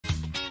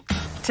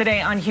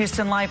Today on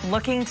Houston Life,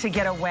 looking to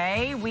get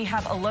away, we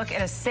have a look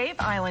at a safe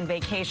island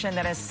vacation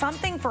that is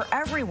something for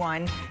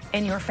everyone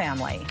in your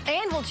family.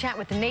 And we'll chat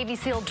with the Navy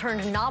SEAL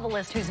turned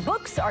novelist whose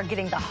books are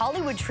getting the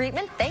Hollywood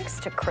treatment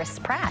thanks to Chris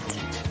Pratt.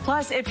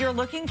 Plus, if you're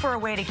looking for a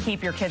way to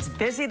keep your kids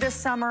busy this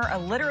summer, a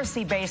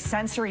literacy-based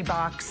sensory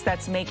box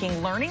that's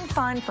making learning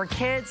fun for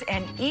kids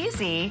and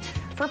easy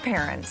for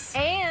parents.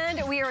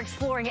 And we are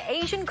exploring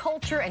Asian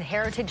culture and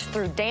heritage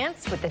through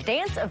dance with the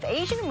Dance of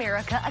Asian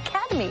America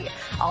Academy.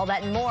 All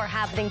that and more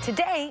happening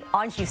today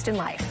on Houston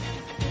Life.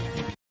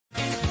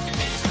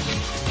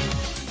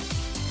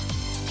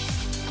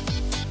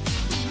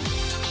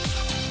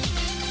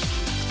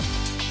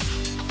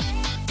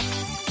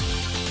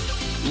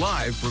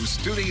 Live from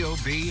Studio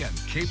B and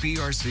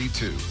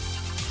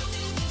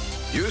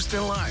KPRC2.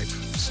 Houston Life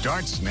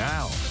starts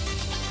now.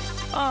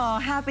 Oh,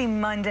 happy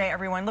Monday,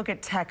 everyone. Look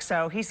at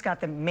Texo. He's got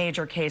the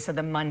major case of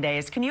the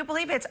Mondays. Can you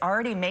believe it's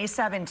already May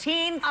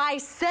 17th? I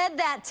said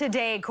that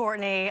today,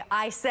 Courtney.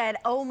 I said,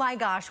 oh my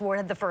gosh, where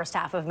did the first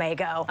half of May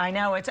go? I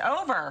know, it's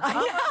over.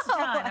 Almost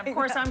done. Of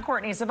course, I'm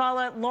Courtney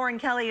Zavala. Lauren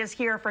Kelly is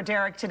here for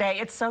Derek today.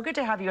 It's so good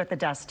to have you at the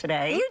desk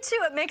today. You too.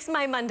 It makes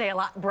my Monday a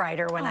lot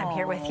brighter when I'm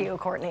here with you,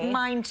 Courtney.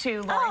 Mine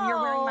too, Lauren.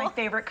 You're wearing my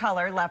favorite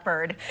color,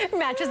 leopard.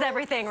 Matches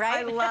everything,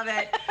 right? I love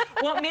it.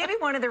 Well, maybe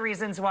one of the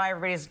reasons why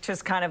everybody's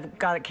just kind of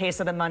got a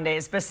case of the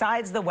Mondays,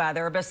 besides the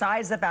weather,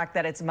 besides the fact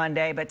that it's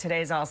Monday, but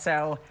today's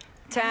also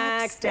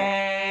tax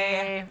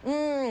day.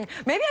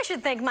 Maybe I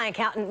should thank my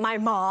accountant, my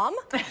mom,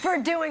 for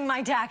doing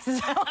my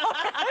taxes.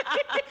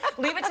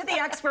 Leave it to the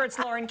experts,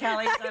 Lauren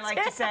Kelly, as I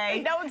like to say. I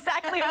know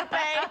exactly who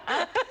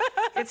paid.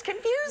 It's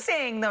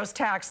confusing, those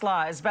tax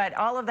laws, but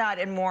all of that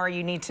and more,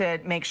 you need to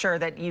make sure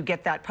that you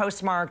get that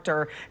postmarked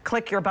or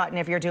click your button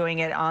if you're doing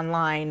it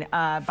online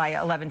by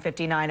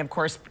 11:59. Of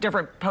course,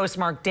 different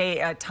postmark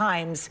day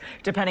times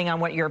depending on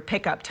what your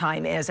pickup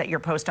time is at your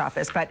post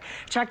office. But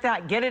check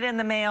that, get it in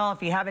the mail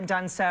if you haven't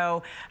done so.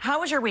 How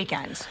was your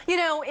weekend? You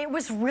know, it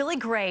was really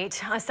great,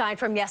 aside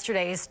from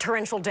yesterday's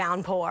torrential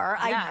downpour.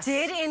 Yes. I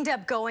did end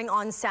up going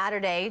on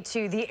Saturday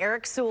to the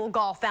Eric Sewell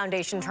Golf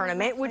Foundation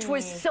tournament, which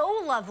was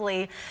so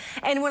lovely.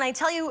 And when I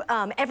tell you,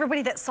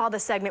 everybody that saw the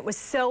segment was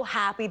so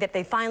happy that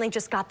they finally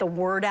just got the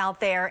word out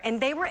there,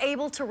 and they were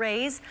able to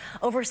raise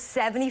over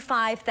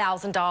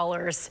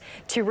 $75,000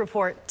 to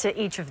report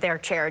to each of their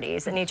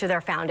charities and each of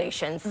their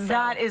foundations. So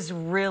that is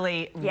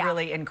really,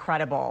 really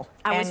incredible.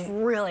 I was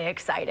really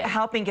excited.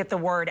 Helping get the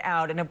word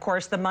out. And of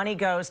course, the money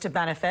goes to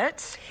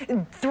benefit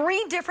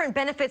 3 different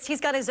benefits. He's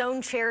got his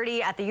own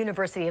charity at the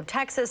University of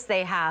Texas.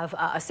 They have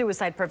a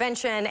suicide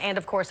prevention and,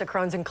 of course, a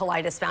Crohn's and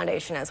Colitis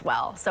Foundation as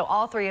well. So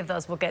all 3 of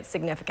those will get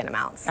significant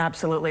amounts.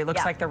 Absolutely.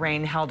 Looks like the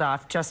rain held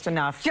off just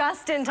enough.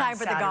 Just in time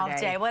for the golf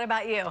day. What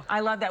about you? I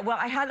love that. Well,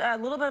 I had a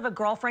little bit of a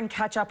girlfriend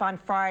catch up on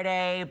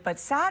Friday, but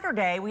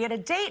Saturday we had a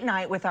date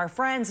night with our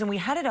friends and we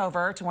headed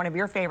over to one of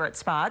your favorite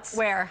spots.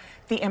 Where?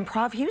 The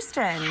Improv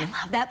Houston. I love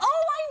that. Oh,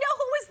 I know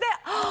who was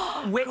that.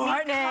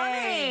 Whitney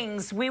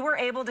Cummings. We were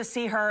able to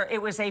see her. It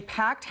was a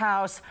packed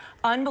house.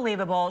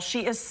 Unbelievable.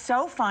 She is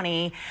so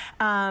funny.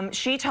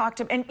 She talked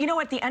to, and you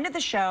know, at the end of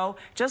the show,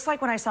 just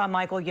like when I saw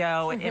Michael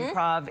Yo at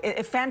Improv,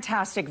 a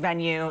fantastic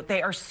venue.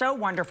 They are so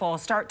wonderful,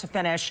 start to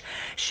finish.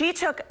 She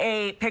took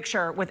a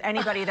picture with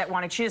anybody that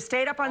wanted. She just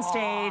stayed up on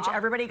stage.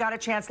 Everybody got a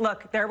chance.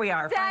 Look, there we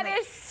are. That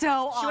is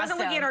so awesome. She wasn't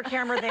looking at her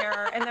camera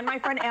there. And then my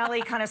friend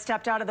Allie kind of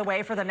stepped out of the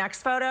way for the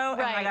next photo.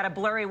 And I got a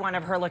blurry one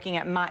of her looking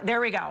at my,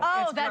 there we go.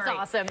 Oh, it's that's blurry.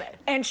 awesome.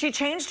 And she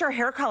changed her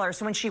hair color.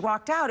 So when she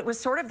walked out, it was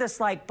sort of this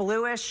like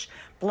bluish,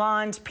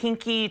 blonde,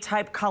 pinky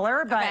type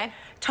color, but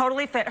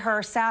totally fit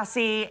her,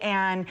 sassy.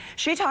 And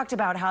she talked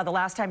about how the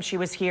last time she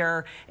was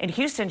here in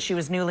Houston, she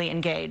was newly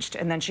engaged.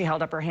 And then she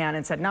held up her hand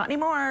and said, not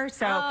anymore.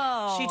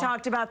 So she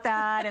talked about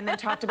that and then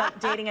talked about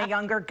dating a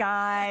younger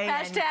guy.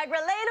 Hashtag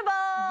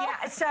relatable.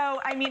 Yeah, so,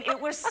 I mean, it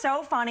was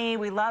so funny.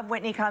 We love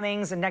Whitney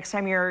Cummings. And next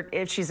time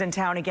if she's in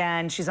town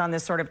again, she's on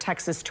this sort of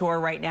Texas tour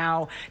right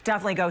now,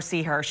 definitely go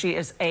see her. She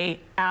is a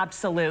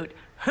absolute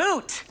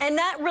hoot. And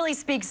that really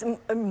speaks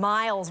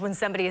miles when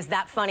somebody is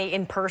that funny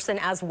in person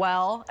as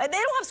well. They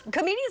don't have,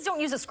 comedians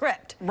don't use a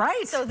script.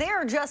 Right. So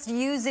they're just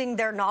using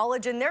their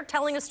knowledge and they're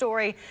telling a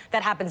story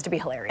that happens to be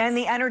hilarious. And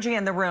the energy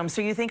in the room.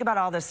 So you think about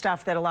all the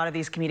stuff that a lot of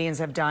these comedians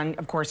have done,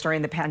 of course,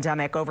 during the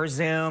pandemic over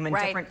Zoom and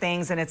different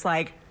things. And it's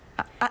like,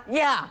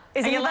 yeah.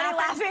 Is anybody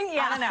laughing?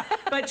 Yeah. I don't know.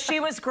 But she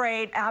was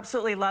great,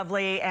 absolutely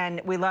lovely, and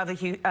we love the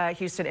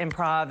Houston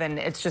Improv, and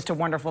it's just a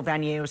wonderful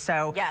venue.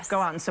 So go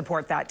out and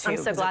support that too. I'm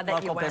so glad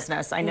that local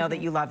business. I know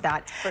that you love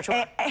that. For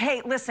sure.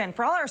 Hey, listen,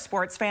 for all our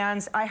sports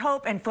fans, I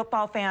hope, and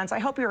football fans, I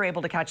hope you were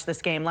able to catch this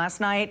game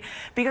last night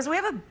because we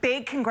have a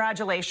big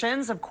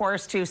congratulations, of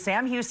course, to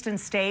Sam Houston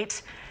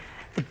State.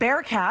 The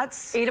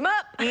Bearcats. Eat 'em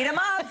up. Eat 'em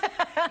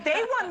up.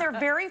 They won their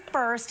very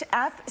first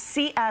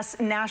FCS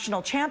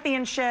national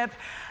championship.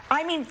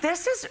 I mean,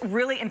 this is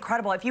really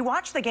incredible. If you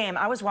watch the game,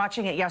 I was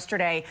watching it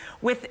yesterday.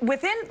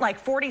 Within like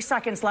 40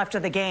 seconds left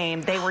of the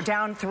game, they were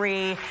down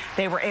 3.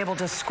 They were able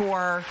to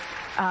score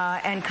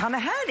and come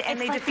ahead. And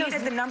they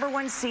defeated the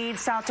 #1 seed,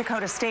 South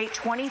Dakota State,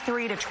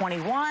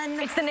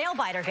 23-21. It's the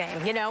nail-biter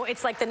game, you know?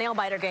 It's like the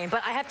nail-biter game.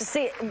 But I have to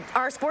say,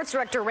 our sports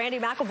director, Randy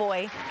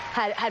McElvoy,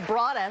 had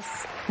brought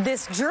us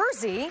this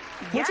jersey,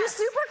 which is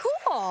super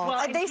cool.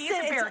 Well, he's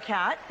a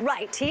Bearcat.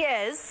 Right, he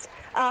is.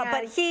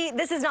 But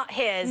this is not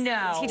his.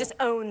 No. He just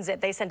owns it.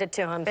 They sent it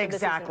to him. So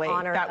Exactly. This is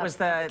in honor that was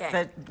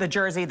the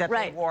jersey that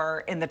they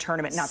wore in the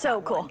tournament. Not so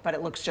that cool. one, but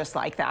it looks just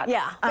like that.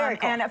 Yeah, very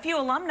cool. And a few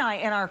alumni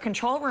in our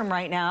control room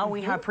right now.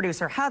 We have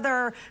producer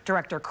Heather,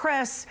 director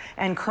Chris,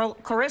 and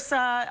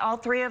Clarissa, all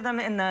 3 of them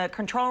in the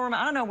control room.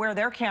 I don't know where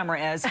their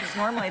camera is, because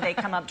normally they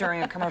come up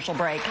during a commercial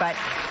break, but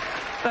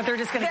they're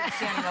just going to be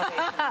standing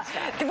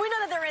ovation. We know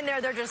that they're in there.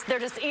 They're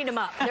just eating them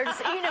up. They're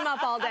just eating them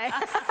up all day.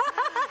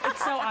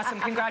 It's so awesome.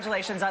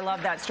 Congratulations. I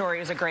love that story.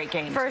 It was a great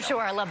game. For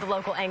sure. I love the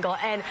local angle.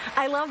 And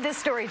I love this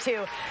story,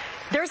 too.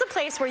 There's a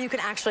place where you can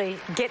actually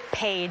get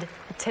paid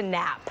to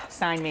nap.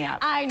 Sign me up.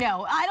 I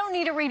know. I don't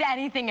need to read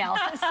anything else.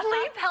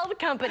 Sleep Health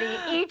Company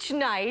each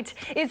night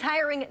is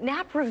hiring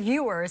nap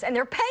reviewers, and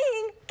they're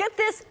paying, get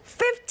this,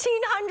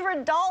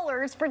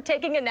 $1,500 for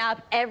taking a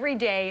nap every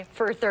day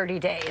for 30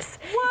 days.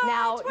 What?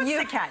 Now, What's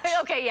the catch?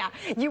 Okay, yeah.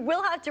 You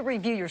will have to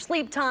review your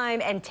sleep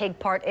time and take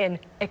part in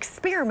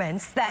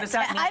experiments that, what does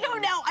that mean?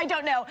 I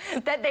don't know,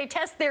 that they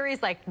test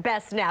theories like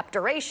best nap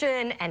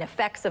duration and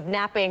effects of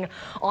napping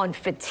on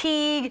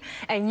fatigue,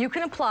 and you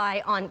can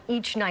apply on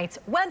each night's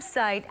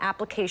website.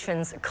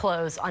 Applications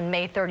close on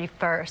May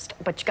 31st,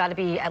 but you got to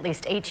be at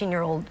least 18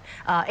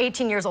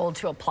 years old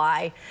to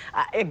apply.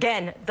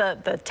 Again,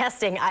 the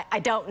testing, I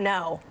don't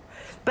know.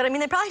 But I mean,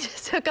 they probably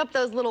just took up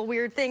those little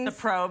weird things. The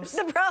probes.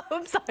 The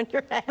probes on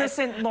your head.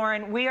 Listen,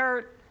 Lauren, we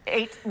are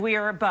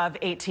above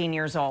 18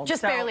 years old.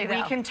 Just barely,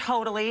 though. We can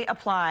totally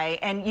apply.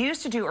 And you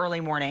used to do early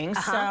mornings.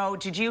 So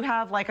did you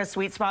have like a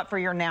sweet spot for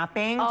your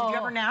napping? Did you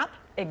ever nap?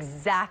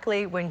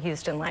 Exactly when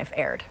Houston Life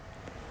aired.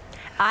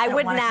 I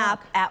would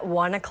nap at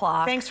 1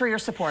 o'clock. Thanks for your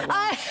support,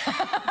 Lauren.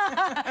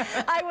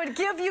 I would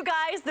give you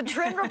guys the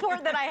trim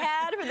report that I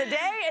had for the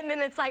day, and then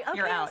it's like,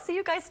 okay, I'll see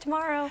you guys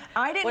tomorrow.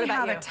 I didn't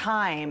have a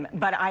time,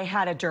 but I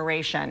had a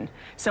duration.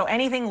 So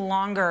anything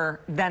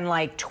longer than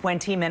like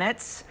 20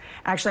 minutes,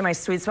 actually my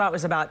sweet spot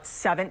was about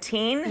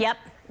 17. Yep.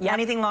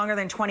 Anything longer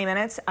than 20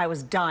 minutes, I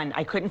was done.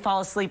 I couldn't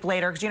fall asleep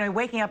later because, you know,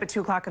 waking up at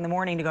 2 o'clock in the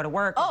morning to go to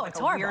work is like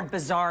a weird,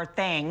 bizarre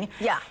thing.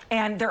 Yeah.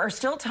 And there are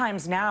still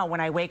times now when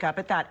I wake up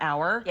at that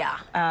hour,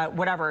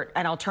 whatever,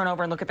 and I'll turn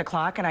over and look at the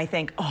clock and I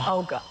think,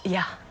 oh God.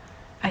 Yeah.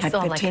 I still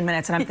have 15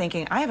 minutes, and I'm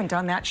thinking, I haven't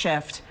done that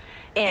shift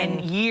in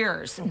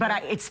years, but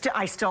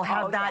I still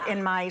have that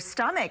in my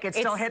stomach. It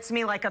still hits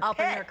me like a up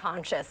pit. in your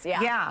conscious,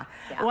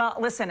 Well,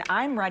 listen,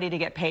 I'm ready to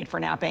get paid for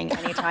napping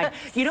anytime.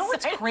 You know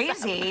what's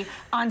crazy?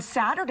 On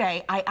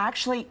Saturday, I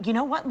actually, you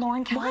know what,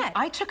 Lauren Kelly?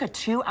 I took a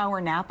 2-hour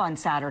nap on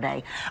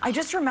Saturday. I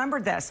just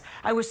remembered this.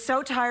 I was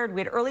so tired.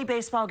 We had early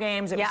baseball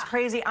games. It was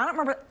crazy.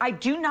 I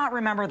do not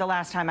remember the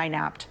last time I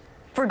napped.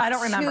 I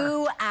don't remember.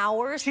 2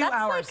 hours? 2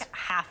 hours. That's like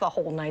half a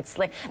whole night's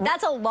sleep.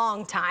 That's a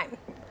long time.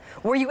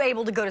 Were you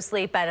able to go to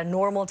sleep at a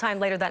normal time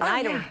later that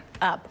night? Yeah. Or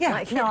up?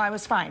 Yeah, no, I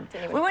was fine.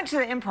 We went to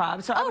the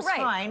Improv, so I was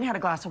fine. Had a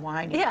glass of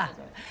wine. Yeah.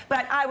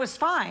 But I was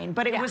fine.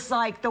 But it was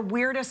like the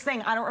weirdest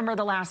thing. I don't remember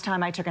the last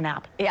time I took a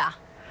nap. Yeah.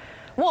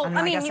 Well,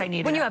 I mean,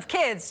 when you have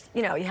kids,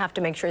 you know, you have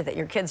to make sure that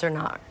your kids are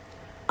not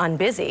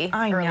unbusy.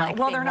 I know. Like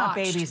well, they're not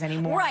babies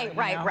anymore.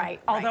 Right.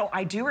 Although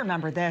I do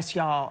remember this,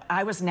 y'all.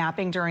 I was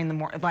napping during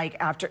the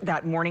after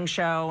that morning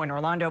show, and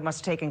Orlando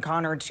must have taken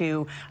Connor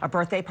to a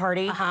birthday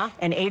party,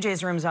 and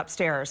AJ's room's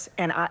upstairs,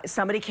 and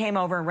somebody came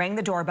over and rang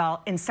the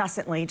doorbell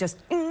incessantly, just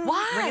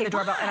ringing the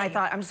doorbell, and I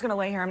thought, I'm just gonna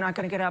lay here. I'm not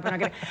gonna get up.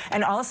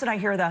 And all of a sudden I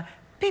hear the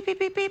beep beep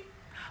beep beep.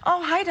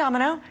 Oh, hi,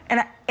 Domino.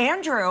 And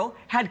Andrew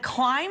had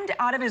climbed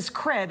out of his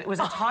crib. It was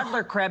a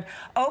toddler crib,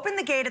 opened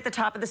the gate at the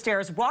top of the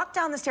stairs, walked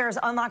down the stairs,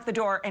 unlocked the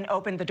door, and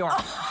opened the door.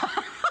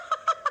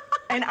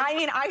 And I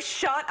mean, I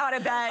shot out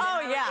of bed.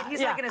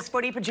 He's like in his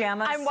footy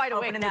pajamas. I'm wide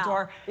awake opening now. the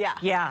door.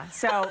 Yeah.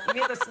 So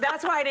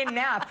that's why I didn't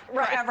nap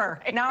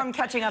forever. Now I'm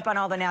catching up on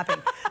all the napping.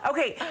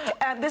 Okay,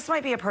 this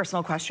might be a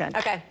personal question.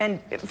 Okay.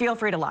 And feel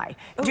free to lie.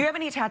 Do you have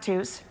any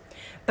tattoos?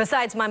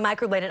 Besides my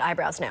microbladed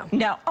eyebrows, no.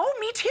 No. Oh,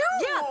 me too.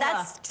 Yeah,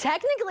 that's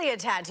technically a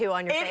tattoo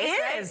on your face.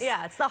 It is. Right?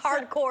 Yeah, it's the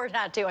hardcore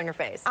tattoo on your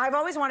face. I've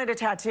always wanted a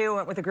tattoo.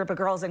 Went with a group of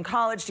girls in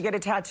college to get a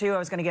tattoo. I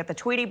was going to get the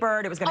Tweety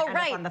bird. It was going to end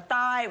up on the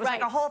thigh. It was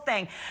like a whole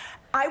thing.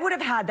 I would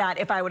have had that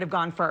if I would have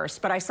gone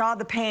first, but I saw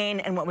the pain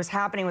and what was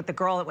happening with the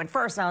girl that went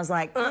first, and I was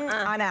like,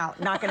 I'm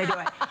out, not gonna do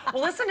it.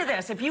 Well, listen to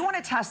this. If you want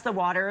to test the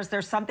waters,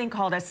 there's something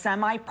called a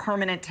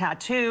semi-permanent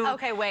tattoo.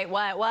 Okay, wait,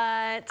 what?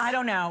 I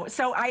don't know.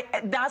 So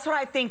that's what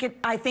I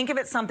think of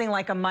it something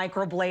like a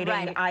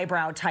microblading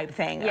eyebrow type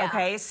thing,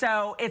 okay?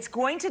 So it's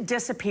going to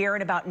disappear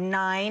in about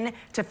 9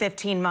 to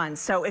 15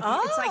 months. So if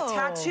it's like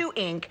tattoo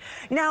ink.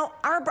 Now,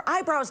 our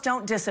eyebrows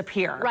don't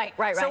disappear. Right.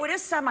 So it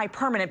is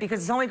semi-permanent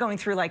because it's only going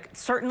through like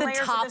certain layers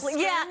of the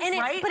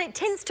skin, but it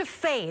tends to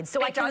fade.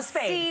 So I can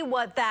see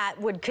what that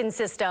would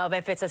consist of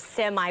if it's a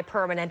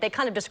semi-permanent. They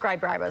kind of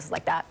describe your eyebrows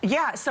like that.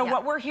 Yeah, so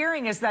what we're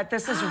hearing is that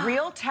this is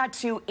real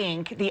tattoo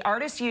ink. The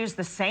artist used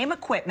the same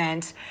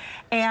equipment,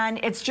 and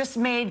it's just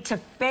made to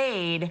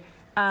fade.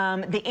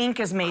 The ink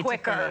is made to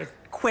fade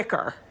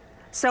quicker.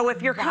 So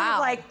if you're kind of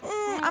like,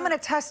 I'm going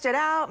to test it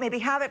out, maybe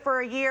have it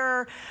for a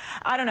year,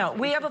 I don't know.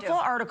 We have a full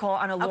article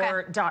on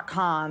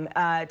allure.com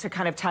to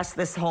kind of test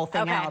this whole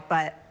thing out,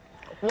 but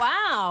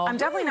wow. I'm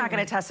definitely not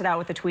going to test it out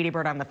with the Tweety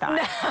Bird on the thigh.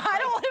 No, I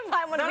don't want to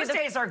buy one of those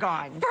days are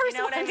gone. First, you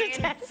know what I mean?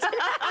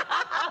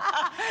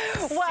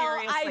 Well,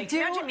 seriously, I do.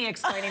 Imagine me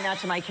explaining that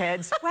to my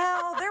kids.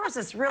 Well, there was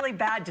this really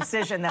bad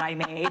decision that I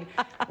made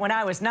when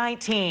I was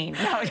 19.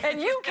 No.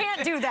 And you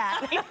can't do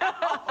that.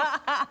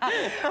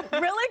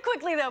 Really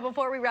quickly, though,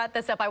 before we wrap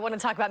this up, I want to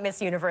talk about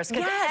Miss Universe.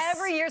 Because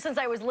every year since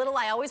I was little,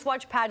 I always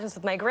watch pageants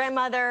with my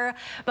grandmother.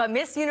 But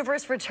Miss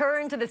Universe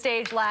returned to the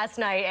stage last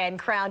night and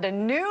crowned a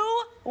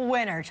new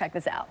winner. Check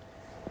this out.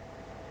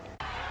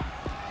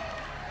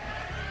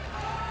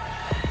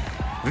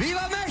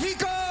 ¡Viva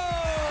México!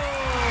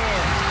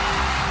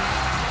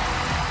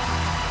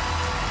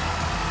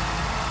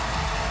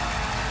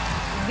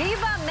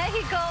 Viva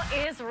Mexico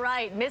is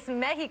right. Miss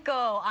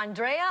Mexico,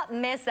 Andrea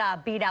Mesa,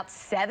 beat out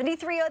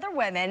 73 other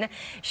women.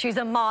 She's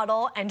a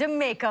model and a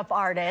makeup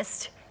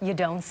artist. You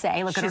don't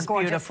say. Look at her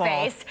gorgeous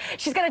face.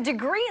 She's got a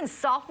degree in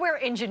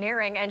software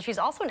engineering, and she's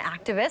also an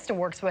activist and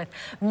works with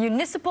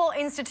Municipal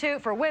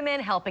Institute for Women,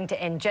 helping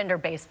to end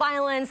gender-based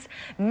violence.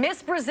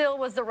 Miss Brazil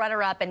was the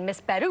runner-up, and Miss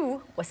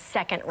Peru was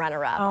second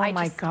runner-up. Oh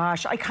my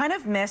gosh. I kind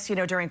of miss, you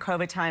know, during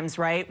COVID times,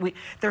 right?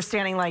 They're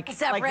standing like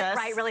separate, this,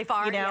 right, really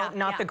far. You know,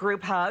 not the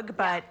group hug,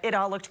 but it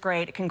all looked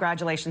great.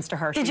 Congratulations to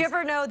her. Did you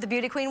ever know the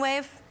Beauty Queen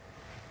wave?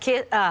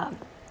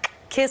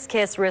 Kiss,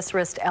 kiss, wrist,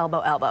 wrist,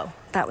 elbow, elbow.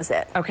 That was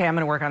it. Okay, I'm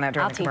going to work on that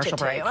during the commercial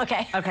break.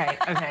 Okay. Okay.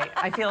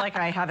 I feel like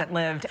I haven't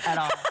lived at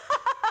all.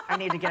 I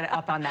need to get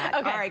up on that.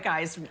 Okay. All right,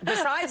 guys.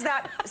 Besides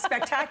that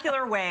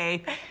spectacular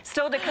way,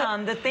 still to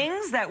come, the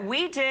things that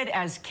we did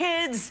as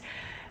kids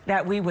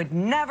that we would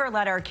never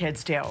let our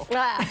kids do.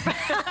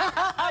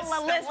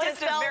 The list is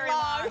very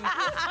long.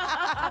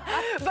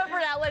 But for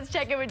now, let's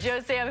check in with Joe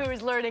Sam, who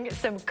is learning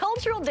some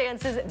cultural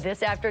dances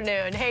this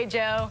afternoon. Hey,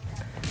 Joe.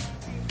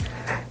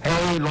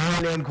 Hey,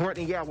 Lauren and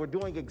Courtney. Yeah, we're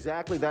doing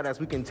exactly that as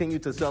we continue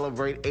to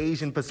celebrate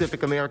Asian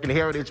Pacific American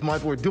Heritage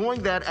Month. We're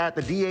doing that at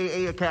the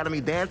DAA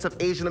Academy Dance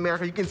of Asian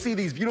America. You can see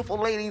these beautiful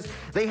ladies.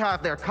 They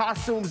have their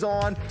costumes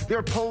on.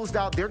 They're posed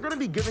out. They're going to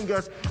be giving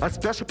us a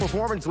special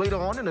performance later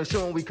on in the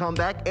show when we come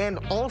back, and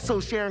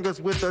also sharing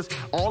with us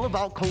all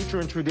about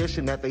culture and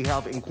tradition that they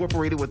have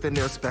incorporated within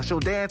their special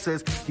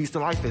dances.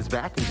 Houston Life is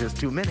back in just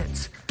 2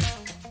 minutes.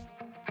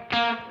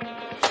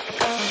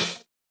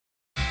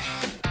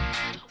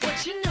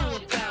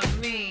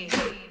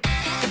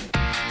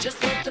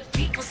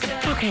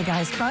 Okay,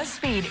 guys,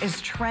 BuzzFeed is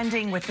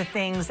trending with the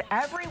things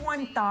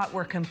everyone thought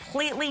were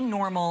completely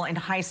normal in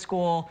high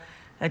school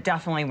that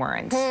definitely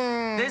weren't.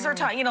 These are,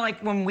 you know,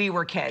 like when we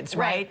were kids,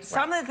 right?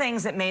 Some of the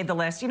things that made the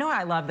list, you know,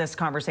 I love this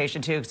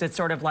conversation too, because it's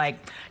sort of like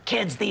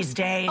kids these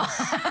days.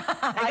 They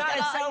got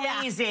it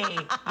so easy,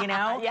 you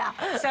know?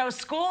 So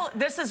school,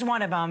 this is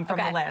one of them from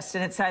the list,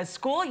 and it says,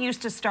 school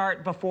used to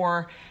start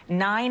before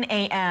 9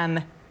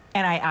 a.m.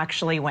 and I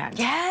actually went.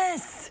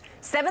 Yes.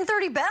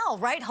 7:30 bell,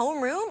 right?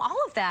 Homeroom, all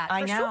of that,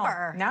 I know.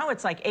 Sure. Now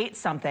it's like 8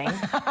 something.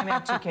 I mean, I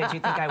have 2 kids.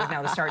 You think I would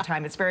know the start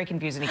time. It's very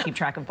confusing to keep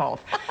track of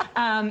both.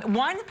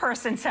 One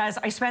person says,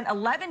 I spent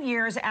 11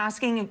 years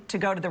asking to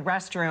go to the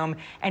restroom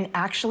and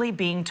actually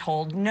being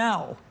told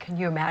no. Can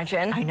you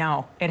imagine? I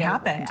know. It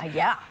happened.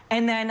 Yeah.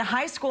 And then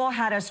high school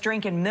had us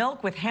drinking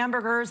milk with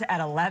hamburgers at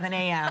 11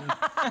 a.m.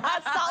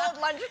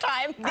 Solid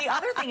lunchtime. The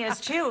other thing is,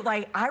 too,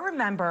 like, I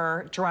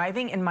remember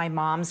driving in my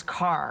mom's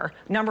car.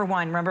 Number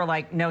one, remember,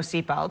 like, no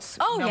seatbelts.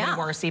 Oh, Nobody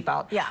wore a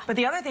seatbelt. Yeah. But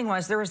the other thing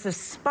was there was this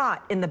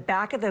spot in the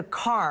back of the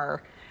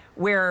car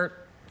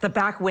where the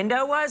back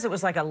window was. It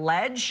was like a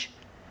ledge.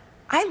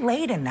 I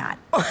laid in that.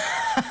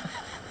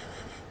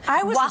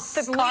 I was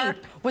asleep the car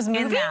was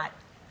moving? in that.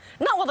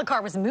 Not while the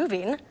car was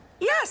moving.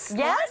 Yes.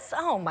 Yes?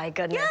 Oh, my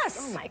goodness.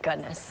 Yes. Oh, my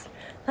goodness.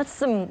 That's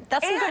some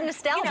good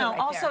nostalgia, you know, right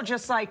also there.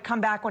 just like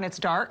come back when it's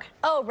dark.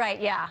 Oh,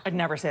 right, yeah. I'd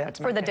never say that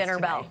to my For the kids dinner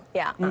today. bell.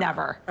 Yeah.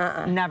 Never.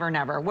 Never,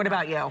 never. What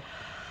about you?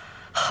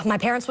 My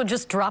parents would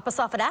just drop us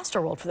off at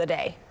Astroworld for the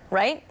day,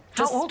 right?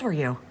 How old were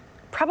you?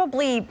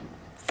 Probably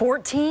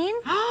 14.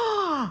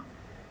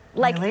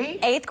 Like Really?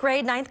 8th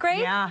grade, 9th grade?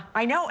 Yeah,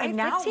 I know. And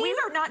now 15? we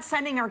are not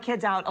sending our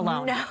kids out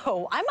alone.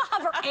 No, I'm a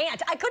hover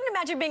aunt. I couldn't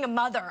imagine being a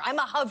mother. I'm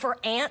a hover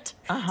aunt.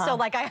 So,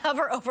 like, I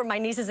hover over my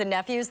nieces and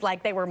nephews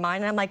like they were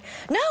mine. And I'm like,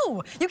 no,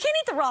 you can't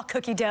eat the raw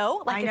cookie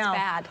dough. Like, I know. it's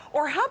bad.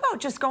 Or how about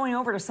just going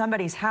over to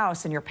somebody's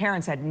house and your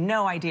parents had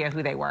no idea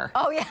who they were?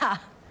 Oh, yeah.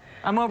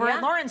 I'm over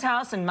at Lauren's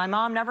house, and my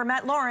mom never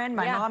met Lauren.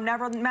 My mom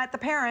never met the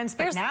parents,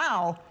 but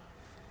now...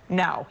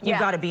 No, you've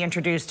got to be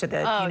introduced to the,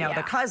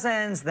 the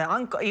cousins, the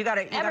uncle. You got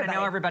to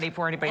know everybody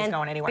before anybody's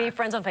going anywhere. Be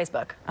friends on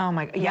Facebook. Oh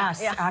my,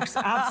 yes,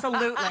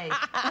 absolutely.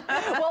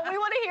 Well, we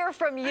want to hear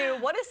from you.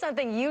 What is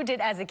something you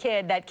did as a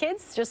kid that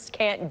kids just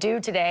can't do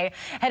today?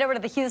 Head over to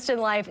the Houston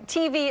Life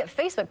TV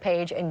Facebook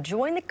page and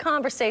join the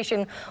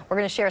conversation. We're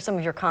going to share some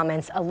of your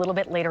comments a little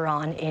bit later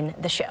on in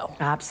the show.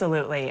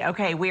 Absolutely.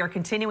 Okay, we are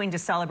continuing to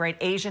celebrate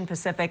Asian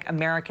Pacific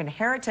American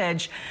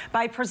heritage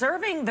by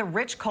preserving the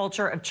rich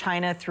culture of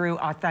China through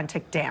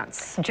authentic dance.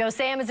 Joe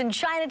Sam is in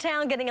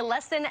Chinatown getting a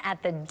lesson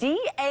at the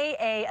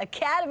DAA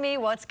Academy.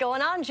 What's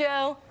going on,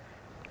 Joe?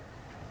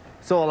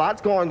 So a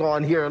lot's going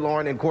on here,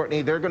 Lauren and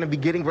Courtney. They're going to be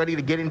getting ready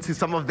to get into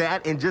some of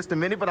that in just a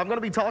minute, but I'm going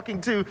to be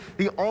talking to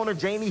the owner,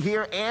 Jamie,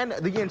 here, and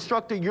the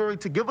instructor, Yuri,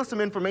 to give us some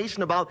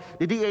information about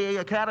the DAA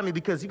Academy,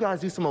 because you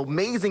guys do some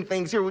amazing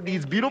things here with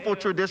these beautiful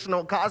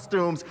traditional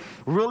costumes,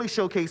 really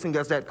showcasing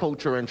us that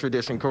culture and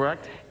tradition,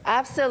 correct?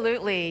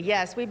 Absolutely,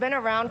 yes. We've been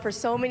around for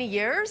so many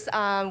years.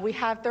 We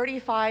have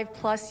 35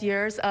 plus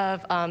years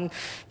of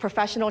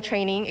professional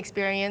training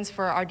experience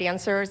for our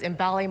dancers in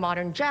ballet,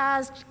 modern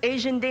jazz,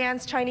 Asian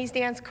dance, Chinese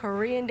dance,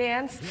 Korean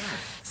dance.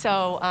 Yes.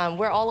 So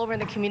we're all over in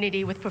the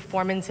community with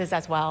performances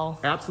as well.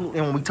 Absolutely.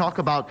 And when we talk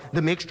about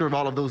the mixture of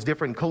all of those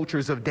different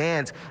cultures of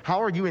dance,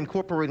 how are you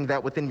incorporating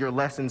that within your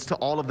lessons to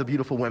all of the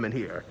beautiful women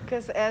here?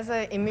 Because as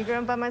an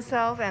immigrant by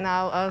myself, and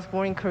I was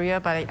born in Korea,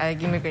 but I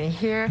immigrated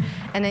here,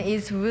 and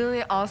it's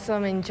really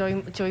awesome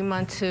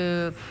enjoyment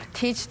to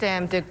teach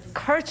them the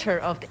culture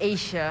of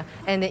Asia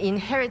and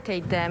inherit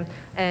them,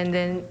 and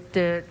then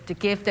to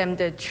give them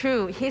the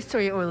true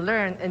history or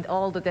learn and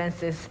all the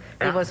dances.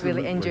 It was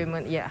really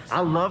enjoyment, yes. I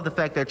love the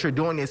fact that you're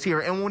doing this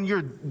here. And when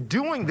you're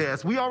doing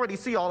this, we already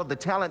see all of the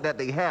talent that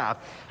they have.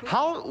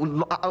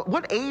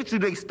 What age do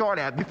they start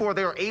at before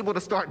they're able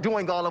to start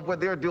doing all of what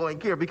they're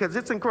doing here? Because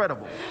it's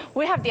incredible.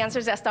 We have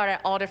dancers that start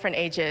at all different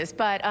ages,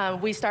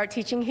 but we start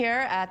teaching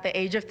here at the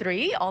age of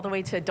 3 all the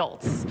way to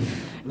adults.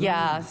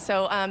 Yeah,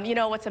 so you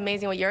know what's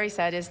amazing, what Yuri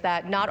said, is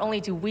that not only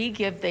do we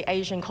give the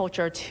Asian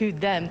culture to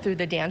them through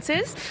the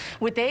dances,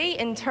 they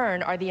in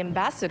turn are the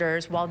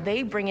ambassadors while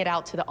they bring it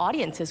out to the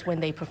audiences when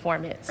they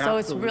perform it. So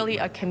It's really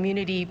a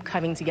community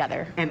coming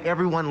together. And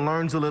everyone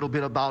learns a little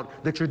bit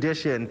about the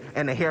tradition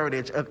and the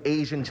heritage of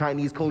Asian,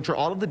 Chinese culture,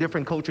 all of the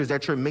different cultures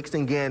that you're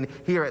mixing in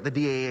here at the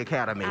DAA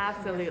Academy.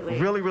 Absolutely.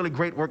 Really, really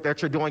great work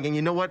that you're doing. And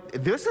you know what?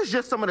 This is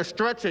just some of the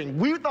stretching.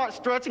 We thought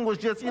stretching was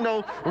just,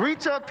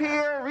 reach up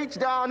here, reach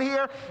down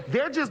here.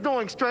 They're just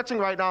doing stretching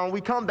right now. When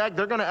we come back,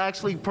 they're going to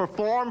actually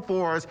perform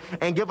for us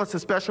and give us a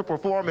special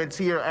performance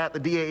here at the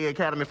DAA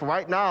Academy. For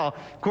right now,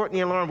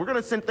 Courtney and Lauren, we're going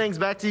to send things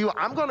back to you.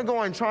 I'm going to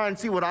go and try and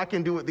see what I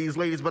can do with these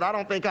ladies, but I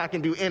don't think I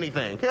can do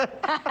anything.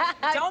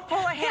 Don't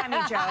pull a hammy,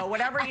 Joe,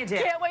 whatever you do.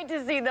 Can't wait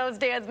to see those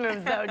dance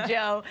moves, though,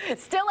 Joe.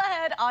 Still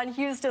ahead on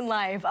Houston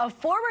Life, a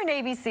former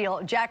Navy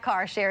SEAL, Jack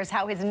Carr, shares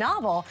how his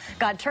novel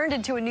got turned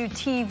into a new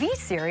TV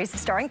series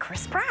starring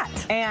Chris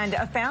Pratt. And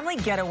a family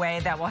getaway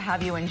that will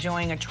have you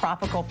enjoying a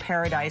tropical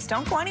paradise.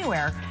 Don't go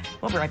anywhere.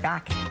 We'll be right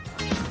back.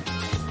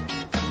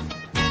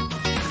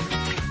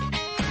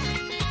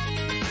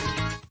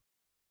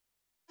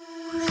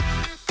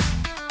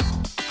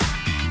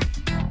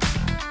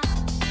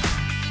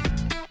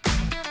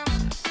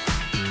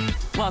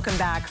 Welcome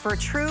back. For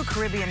true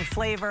Caribbean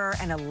flavor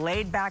and a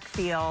laid-back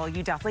feel,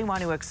 you definitely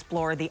want to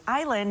explore the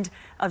island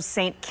of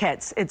St.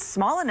 Kitts. It's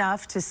small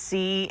enough to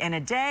see in a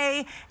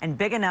day and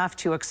big enough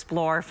to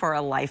explore for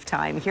a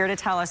lifetime. Here to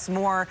tell us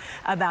more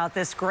about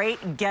this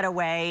great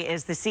getaway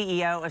is the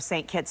CEO of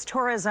St. Kitts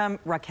Tourism,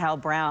 Raquel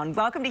Brown.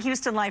 Welcome to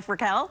Houston Life,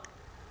 Raquel.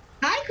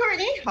 Hi,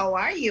 Courtney. How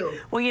are you?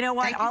 Well, you know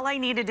what? All I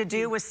needed to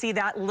do was see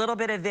that little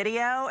bit of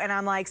video, and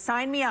I'm like,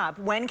 sign me up.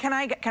 When can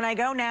I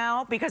go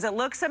now? Because it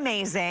looks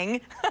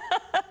amazing.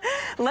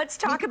 Let's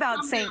talk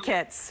about St.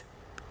 Kitts.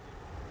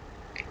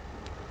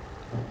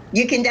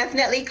 You can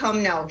definitely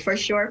come now, for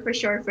sure, for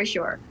sure, for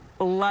sure.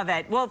 Love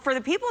it. Well, for the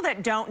people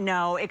that don't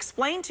know,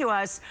 explain to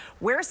us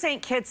where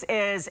St. Kitts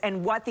is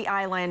and what the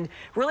island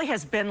really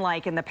has been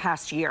like in the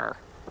past year.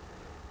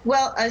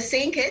 Well,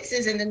 St. Kitts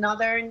is in the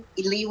northern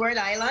Leeward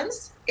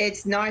Islands.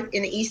 It's north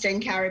in the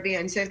Eastern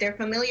Caribbean. So if they're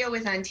familiar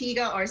with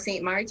Antigua or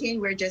St. Martin,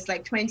 we're just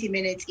like 20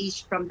 minutes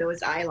each from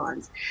those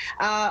islands.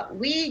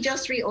 We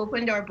just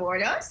reopened our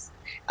borders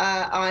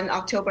on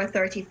October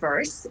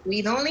 31st.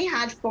 We've only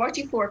had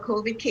 44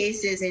 COVID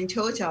cases in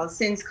total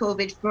since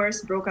COVID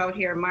first broke out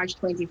here March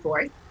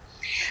 24th.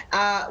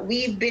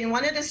 We've been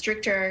one of the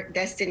stricter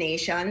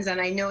destinations,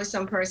 and I know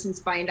some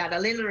persons find that a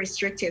little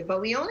restrictive,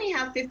 but we only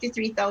have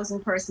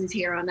 53,000 persons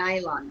here on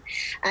island.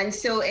 And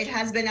so it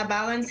has been a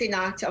balancing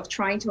act of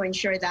trying to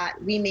ensure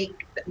that we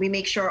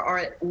make sure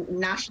our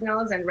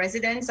nationals and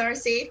residents are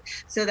safe,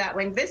 so that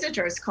when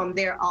visitors come,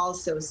 they're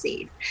also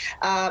safe.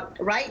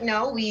 Right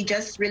now, we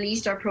just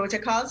released our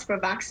protocols for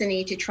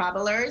vaccinated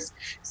travelers,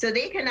 so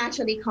they can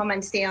actually come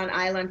and stay on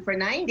island for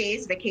 9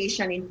 days,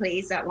 vacation in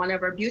place at one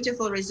of our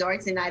beautiful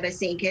resorts in either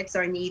St. Kitts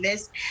or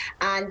Nevis.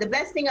 And the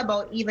best thing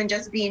about even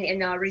just being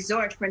in a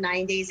resort for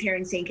 9 days here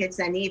in St. Kitts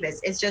and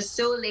Nevis, it's just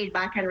so laid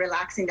back and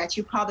relaxing that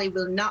you probably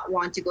will not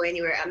want to go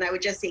anywhere. And I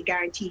would just say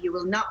guarantee you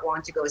will not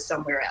want to go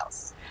somewhere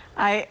else.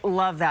 I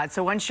love that.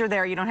 So once you're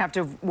there, you don't have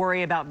to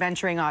worry about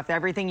venturing off.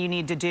 Everything you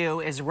need to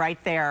do is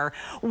right there.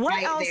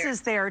 What else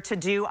is there to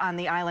do on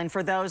the island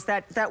for those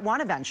that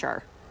want to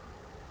venture?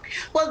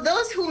 Well,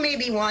 those who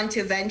maybe want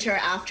to venture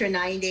after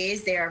 9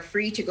 days, they are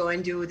free to go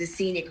and do the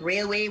Scenic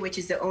Railway, which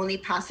is the only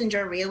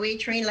passenger railway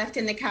train left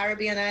in the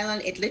Caribbean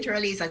island. It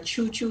literally is a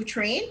choo-choo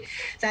train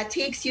that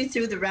takes you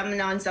through the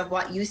remnants of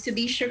what used to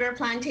be sugar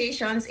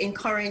plantations in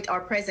current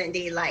or present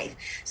day life.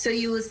 So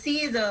you will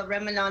see the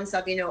remnants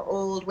of,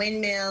 old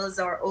windmills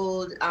or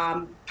old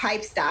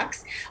pipe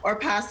stacks, or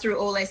pass through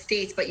old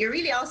estates, but you're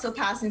really also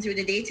passing through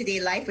the day-to-day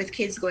life with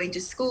kids going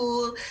to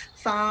school,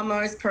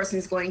 farmers,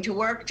 persons going to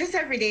work, just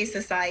everyday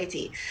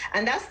society.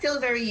 And that's still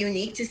very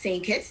unique to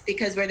St. Kitts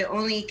because we're the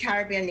only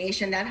Caribbean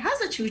nation that has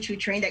a choo-choo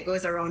train that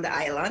goes around the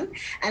island.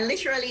 And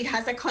literally it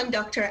has a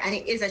conductor and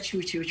it is a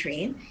choo-choo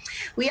train.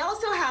 We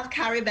also have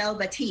Caribel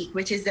Batik,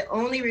 which is the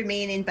only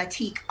remaining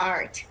batik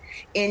art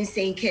in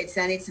St. Kitts,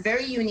 and it's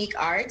very unique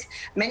art.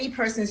 Many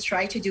persons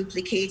try to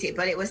duplicate it,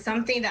 but it was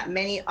something that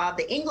many of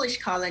the English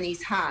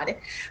colonies had.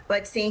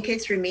 But St.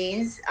 Kitts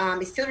remains,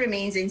 it still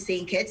remains in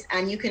St. Kitts,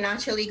 and you can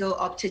actually go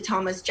up to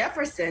Thomas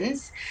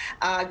Jefferson's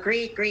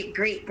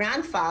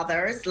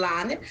great-great-great-grandfather's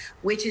land,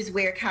 which is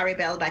where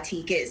Caribel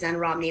Batik is, and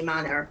Romney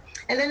Manor.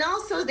 And then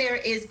also there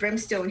is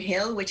Brimstone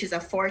Hill, which is a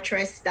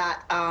fortress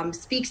that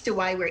speaks to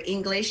why we're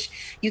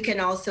English. You can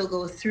also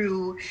go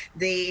through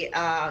the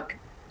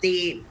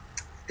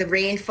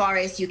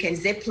rainforest, you can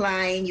zip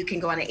line, you can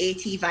go on an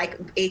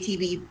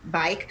ATV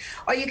bike,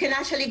 or you can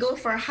actually go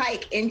for a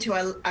hike into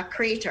a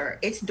crater.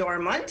 It's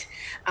dormant,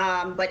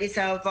 but it's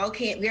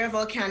we're a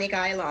volcanic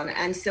island,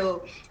 and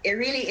so it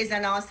really is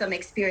an awesome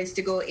experience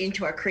to go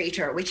into a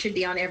crater, which should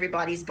be on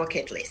everybody's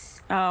bucket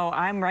list. Oh,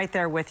 I'm right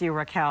there with you,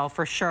 Raquel,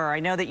 for sure. I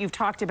know that you've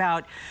talked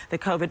about the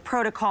COVID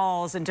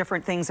protocols and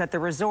different things at the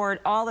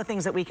resort, all the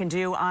things that we can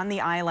do on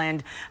the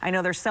island. I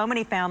know there's so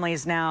many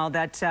families now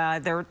that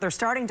they're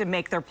starting to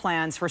make their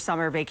plans for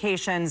summer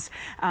vacations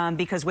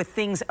because with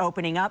things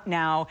opening up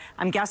now,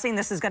 I'm guessing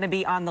this is going to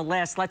be on the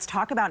list. Let's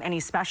talk about any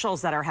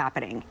specials that are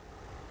happening.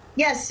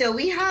 Yes, so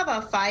we have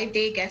a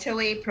 5-day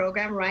getaway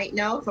program right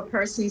now for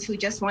persons who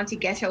just want to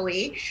get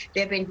away.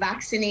 They've been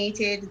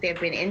vaccinated, they've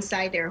been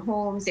inside their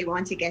homes, they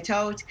want to get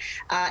out.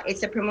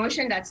 It's a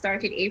promotion that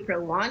started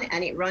April 1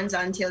 and it runs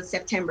until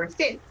September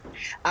 5th,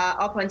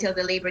 up until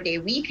the Labor Day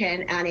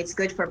weekend, and it's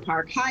good for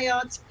Park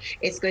Hyatt,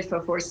 it's good for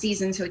Four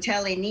Seasons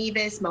Hotel in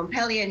Nevis,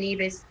 Montpelier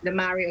Nevis, the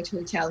Marriott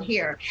Hotel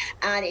here.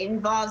 And it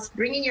involves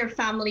bringing your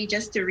family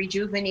just to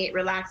rejuvenate,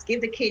 relax,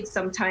 give the kids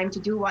some time to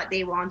do what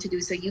they want to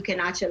do so you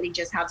can actually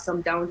just have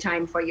some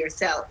downtime for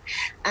yourself.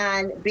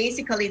 And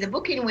basically the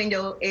booking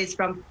window is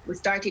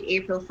started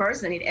April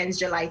 1st and it ends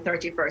July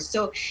 31st.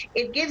 So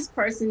it gives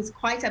persons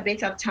quite a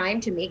bit of time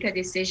to make a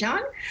decision,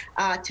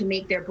 to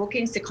make their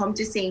bookings to come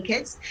to St.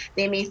 Kitts.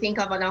 They may think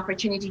of an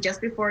opportunity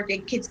just before the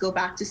kids go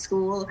back to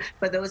school.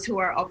 For those who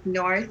are up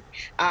north,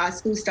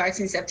 school starts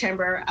in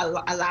September, a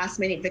last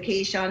minute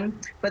vacation.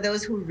 For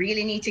those who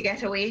really need to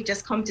get away,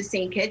 just come to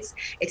St. Kitts.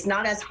 It's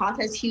not as hot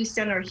as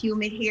Houston or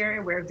humid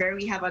here.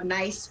 We have a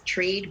nice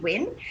trade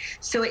wind.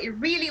 So it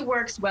really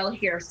works well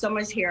here.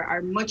 Summers here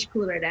are much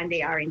cooler than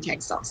they are in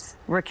Texas.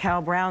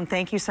 Raquel Brown,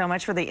 thank you so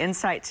much for the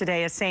insight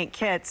today at St.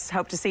 Kitts.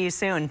 Hope to see you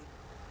soon.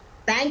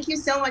 Thank you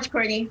so much,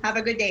 Courtney. Have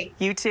a good day.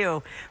 You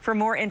too. For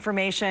more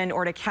information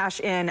or to cash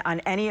in on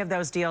any of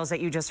those deals that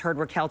you just heard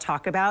Raquel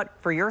talk about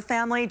for your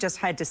family, just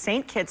head to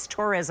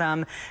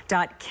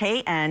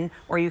stkittstourism.kn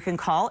or you can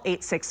call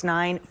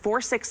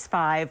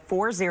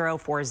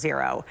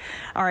 869-465-4040.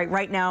 All right,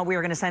 right now we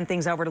are going to send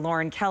things over to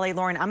Lauren Kelly.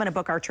 Lauren, I'm going to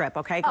book our trip,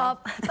 okay?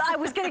 I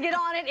was going to get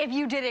on it if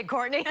you did it,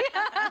 Courtney.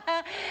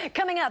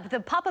 Coming up, the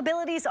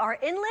Popabilities are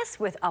endless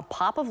with a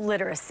pop of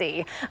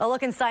literacy. A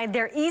look inside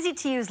their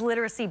easy-to-use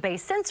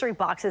literacy-based sensory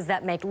boxes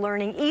that make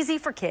learning easy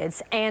for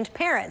kids and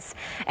parents.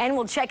 And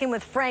we'll check in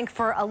with Frank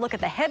for a look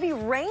at the heavy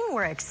rain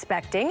we're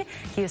expecting.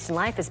 Houston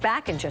Life is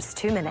back in just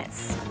 2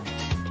 minutes.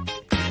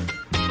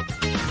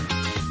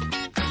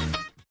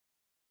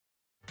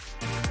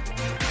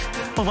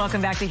 Well,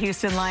 welcome back to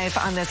Houston Life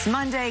on this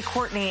Monday.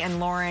 Courtney and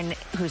Lauren,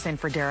 who's in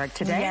for Derek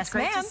today. Yes, it's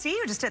great to see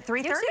you just at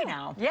 3:30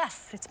 now.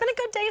 Yes, it's been a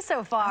good day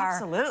so far.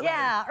 Absolutely.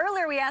 Yeah,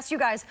 earlier we asked you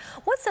guys,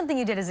 what's something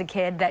you did as a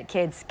kid that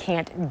kids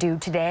can't do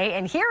today?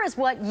 And here is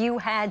what you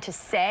had to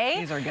say.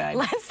 These are good.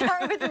 Let's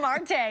start with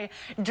Marte.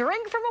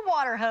 Drink from a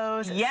water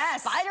hose.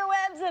 Yes. Spider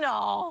webs and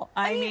all.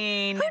 I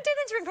mean, who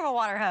didn't drink from a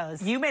water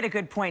hose? You made a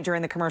good point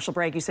during the commercial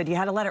break. You said you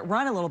had to let it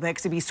run a little bit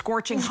because it'd be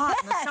scorching hot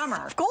in the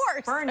summer. Of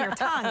course. Burn your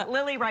tongue.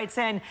 Lily writes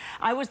in,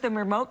 I I was the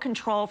remote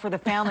control for the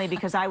family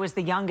because I was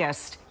the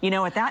youngest. You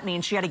know what that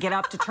means. She had to get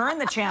up to turn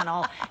the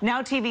channel.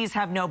 Now TVs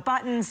have no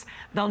buttons.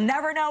 They'll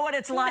never know what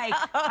it's like.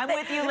 I'm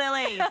with you,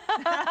 Lily. You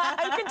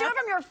can do it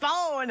from your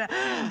phone.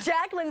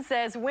 Jacqueline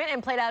says, went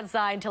and played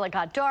outside until it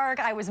got dark.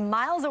 I was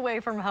miles away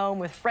from home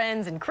with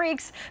friends and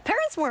creeks.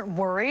 Parents weren't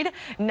worried.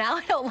 Now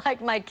I don't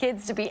like my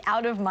kids to be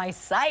out of my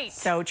sight.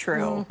 So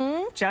true.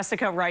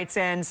 Jessica writes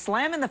in,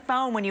 slamming the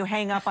phone when you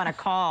hang up on a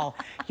call.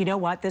 You know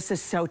what? This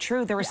is so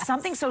true. There is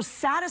something so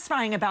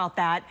satisfying about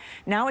that.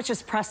 Now it's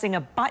just pressing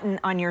a button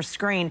on your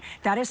screen.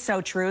 That is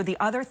so true. The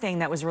other thing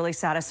that was really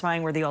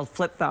satisfying were the old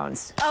flip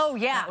phones. Oh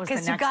yeah,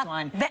 because you got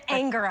the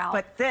anger out.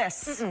 But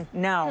this,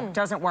 no,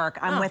 doesn't work.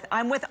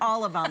 I'm with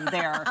all of them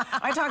there.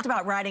 I talked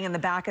about riding in the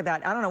back of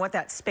that. I don't know what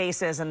that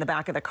space is in the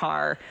back of the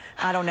car.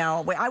 I don't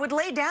know. I would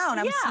lay down.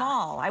 I'm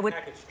small. I would.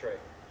 Package tray.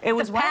 It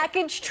was the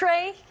package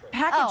tray?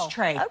 Package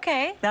tray.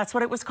 Okay. That's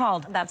what it was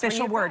called. That's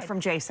official word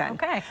from Jason.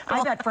 Okay. Cool.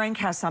 I bet Frank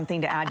has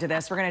something to add to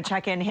this. We're going to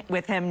check in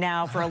with him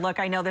now for a look.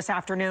 I know this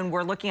afternoon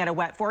we're looking at a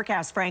wet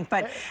forecast, Frank,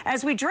 but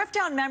as we drift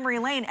down memory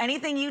lane,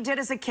 anything you did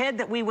as a kid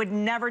that we would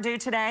never do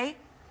today?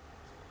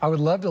 I would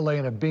love to lay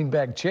in a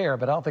beanbag chair,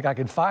 but I don't think I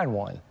can find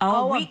one.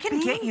 Oh, we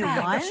can get you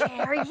one.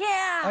 Chair,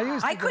 yeah.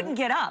 I couldn't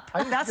get up.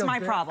 That's my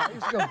problem. I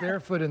used to go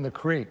barefoot in the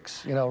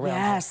creeks, you know, around.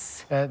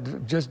 Yes.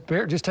 And just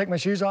take my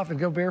shoes off and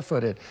go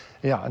barefooted.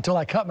 Yeah, until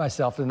I cut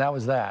myself, and that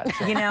was that.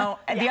 So. You know,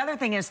 the other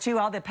thing is, too,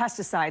 all the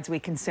pesticides we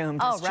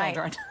consumed as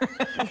children.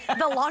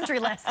 The laundry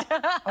list.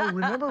 Oh,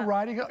 remember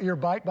riding your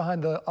bike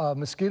behind the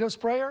mosquito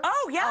sprayer?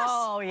 Oh, yes.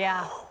 Oh,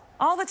 yeah.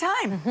 All the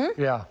time.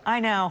 Yeah.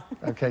 I know.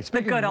 Okay,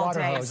 speaking of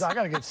water hose, I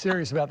got to get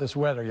serious about this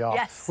weather, y'all.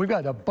 Yes. We've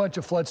got a bunch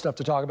of flood stuff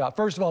to talk about.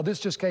 First of all,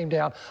 this just came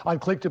down on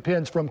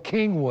Click2Pins from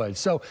Kingwood.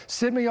 So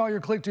send me all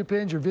your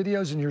Click2Pins, your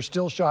videos, and your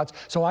still shots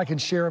so I can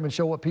share them and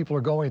show what people are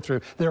going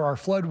through. There are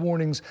flood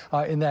warnings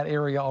in that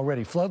area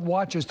already. Flood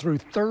watches through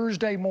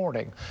Thursday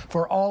morning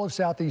for all of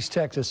Southeast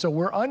Texas. So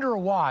we're under a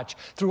watch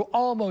through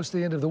almost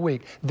the end of the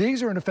week.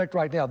 These are in effect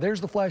right now.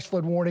 There's the flash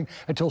flood warning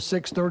until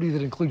 6:30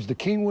 that includes the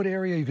Kingwood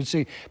area. You can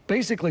see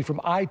basically from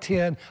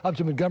I-10 up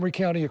to Montgomery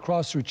County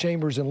across through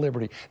Chambers and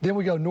Liberty. Then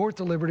we go north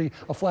to Liberty,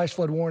 a flash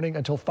flood warning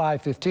until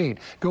 5:15.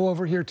 Go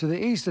over here to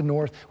the east and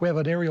north. We have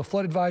an aerial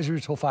flood advisory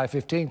until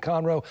 5:15.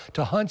 Conroe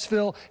to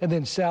Huntsville, and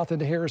then south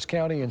into Harris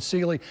County and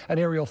Sealy, an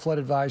aerial flood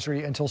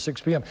advisory until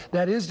 6 p.m.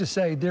 That is to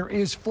say there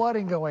is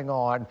flooding going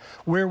on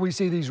where we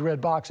see these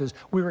red boxes.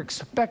 We're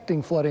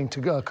expecting flooding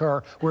to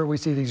occur where we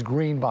see these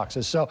green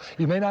boxes. So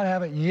you may not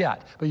have it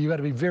yet, but you got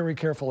to be very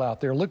careful out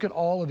there. Look at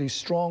all of these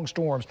strong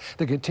storms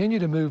that continue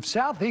to move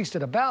southeast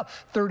at about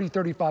 30,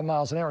 35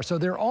 miles an hour. So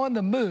they're on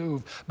the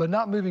move, but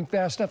not moving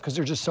fast enough because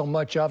there's just so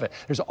much of it.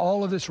 There's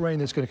all of this rain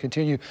that's going to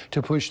continue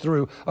to push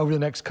through over the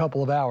next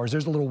couple of hours.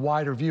 There's a little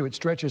wider view. It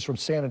stretches from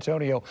San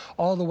Antonio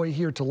all the way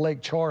here to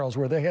Lake Charles,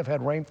 where they have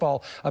had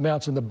rainfall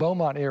amounts in the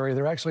Beaumont area.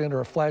 They're actually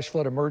under a flash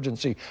flood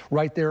emergency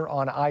right there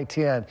on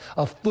I-10.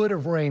 A foot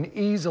of rain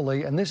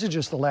easily, and this is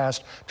just the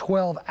last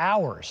 12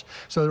 hours.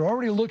 So they're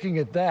already looking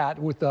at that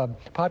with the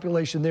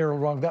population there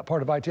along that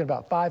part of I-10,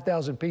 about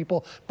 5,000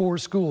 people, 4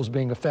 schools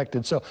being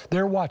affected. So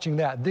they're watching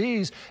that.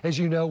 These, as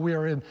you know, we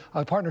are in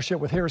a partnership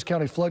with Harris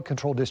County Flood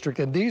Control District,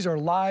 and these are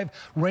live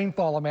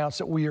rainfall amounts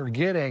that we are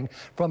getting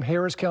from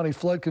Harris County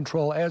Flood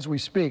Control as we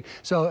speak.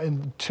 So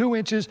in 2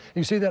 inches,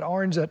 you see that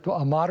orange at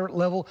a moderate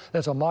level,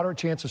 that's a moderate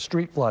chance of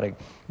street flooding.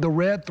 The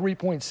red,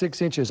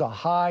 3.6 inches, a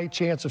high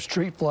chance of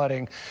street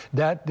flooding.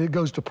 That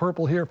goes to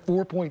purple here,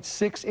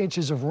 4.6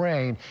 inches of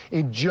rain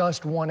in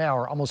just 1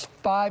 hour, almost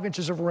 5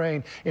 inches of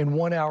rain in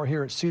 1 hour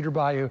here at Cedar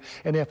Bayou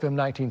and FM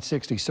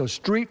 1960. So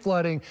street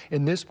flooding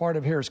in this part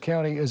of Harris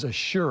County is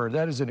assured.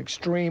 That is an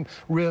extreme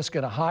risk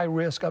and a high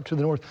risk up to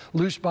the north.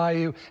 Luce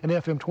Bayou and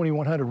FM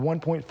 2100,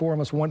 1.4,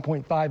 almost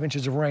 1.5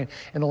 inches of rain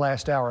in the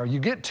last hour. You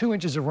get 2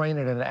 inches of rain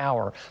in an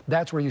hour,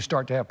 that's where you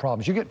start to have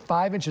problems. You get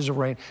 5 inches of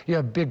rain, you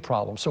have big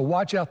problems. So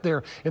watch out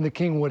there in the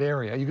Kingwood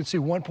area. You can see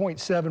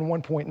 1.7,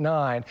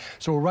 1.9.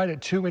 So we're right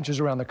at 2 inches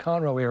around the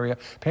Conroe area,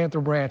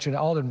 Panther Branch and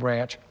Alden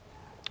Branch.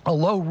 A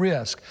low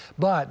risk,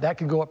 but that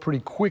can go up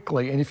pretty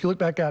quickly. And if you look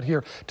back out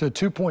here to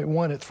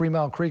 2.1 at 3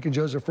 Mile Creek and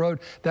Joseph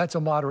Road, that's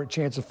a moderate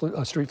chance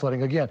of street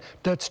flooding. Again,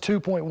 that's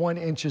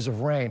 2.1 inches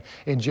of rain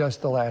in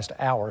just the last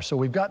hour. So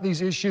we've got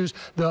these issues.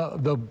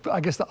 I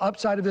guess the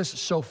upside of this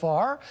so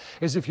far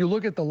is if you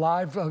look at the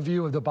live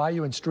view of the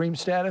bayou and stream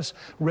status,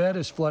 red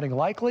is flooding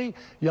likely,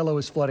 yellow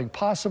is flooding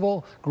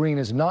possible, green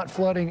is not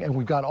flooding, and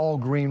we've got all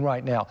green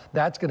right now.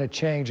 That's going to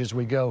change as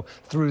we go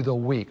through the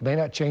week. May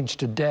not change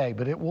today,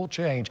 but it will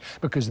change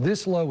because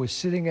this low is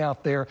sitting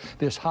out there,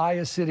 this high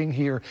is sitting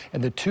here,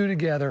 and the two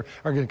together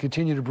are going to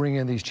continue to bring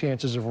in these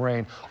chances of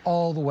rain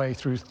all the way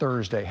through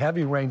Thursday.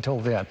 Heavy rain till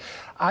then.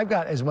 I've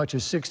got as much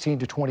as 16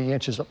 to 20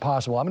 inches as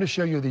possible. I'm going to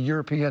show you the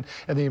European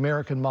and the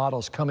American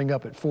models coming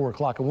up at 4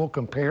 o'clock, and we'll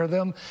compare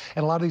them.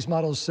 And a lot of these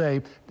models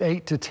say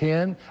 8 to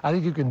 10. I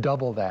think you can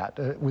double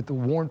that with the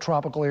warm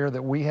tropical air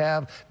that we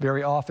have,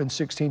 very often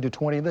 16 to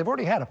 20. They've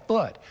already had a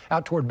foot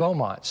out toward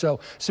Beaumont. So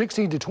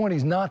 16 to 20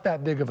 is not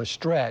that big of a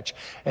stretch.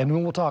 And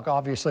then we'll talk,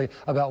 obviously,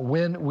 about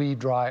when we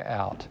dry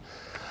out.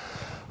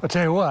 I'll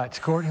tell you what,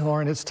 Courtney,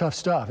 Lauren, it's tough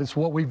stuff. It's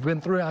what we've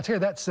been through. I'll tell you,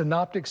 that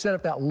synoptic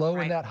setup, that low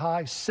and that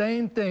high,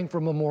 same thing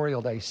from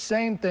Memorial Day,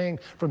 same thing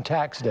from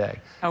Tax Day.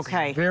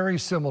 Okay. It's very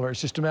similar. It's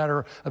just a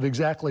matter of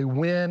exactly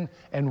when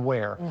and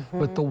where.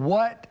 But the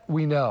what,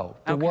 we know.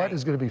 The what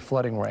is going to be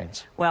flooding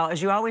rains. Well,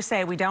 as you always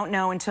say, we don't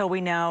know until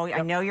we know.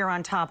 I know you're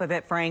on top of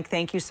it, Frank.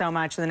 Thank you so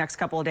much. In the next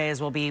couple of days,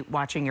 we'll be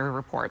watching your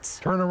reports.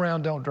 Turn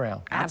around, don't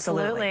drown.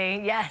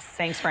 Absolutely. Yes.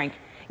 Thanks, Frank.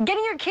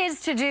 Getting your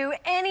kids to do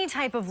any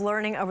type of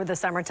learning over the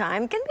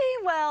summertime can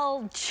be,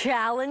 well,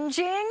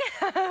 challenging.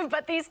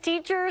 But these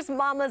teachers,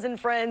 mamas, and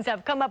friends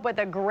have come up with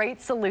a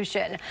great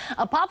solution.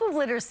 A Pop of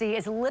Literacy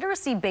is a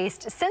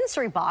literacy-based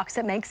sensory box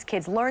that makes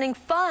kids learning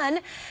fun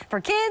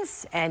for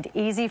kids and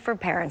easy for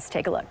parents.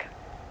 Take a look.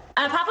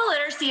 Pop of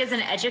Literacy is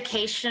an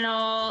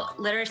educational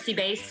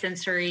literacy-based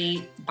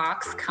sensory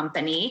box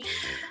company.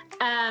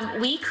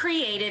 We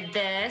created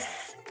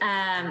this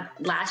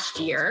last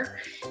year,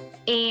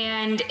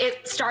 and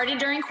it started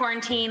during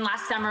quarantine.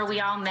 Last summer, we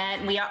all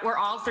met. We're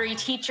all 3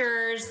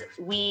 teachers.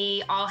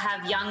 We all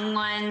have young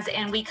ones,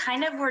 and we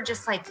kind of were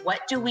just like,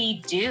 what do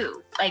we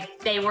do? Like,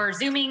 they were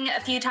Zooming a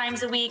few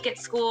times a week at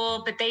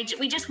school, but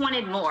we just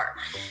wanted more.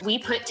 We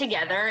put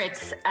together,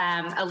 it's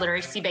a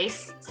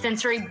literacy-based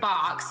sensory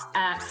box,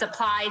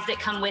 supplies that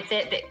come with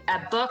it,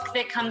 a book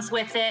that comes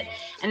with it,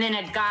 and then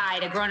a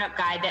guide, a grown-up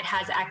guide that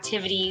has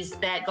activities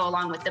that go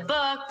along with the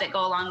book, that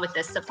go along with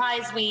the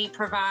supplies we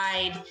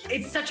provide.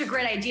 It's such a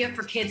great idea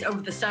for kids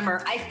over the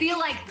summer. I feel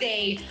like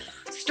they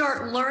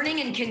start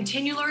learning and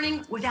continue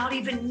learning without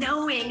even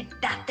knowing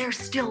that they're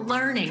still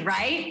learning,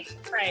 right?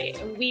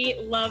 Right. We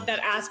love that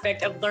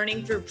aspect of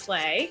learning through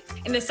play.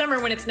 In the summer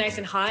when it's nice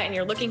and hot and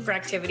you're looking for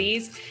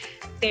activities,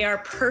 they are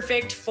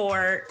perfect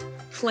for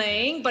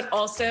playing, but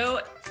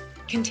also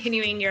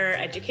continuing your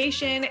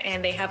education.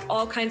 And they have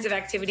all kinds of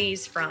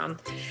activities from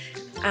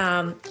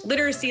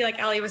literacy,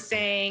 like Ali was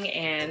saying,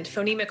 and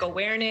phonemic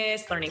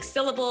awareness, learning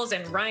syllables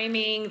and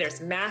rhyming. There's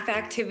math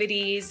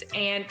activities,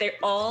 and they're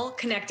all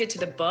connected to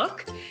the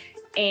book,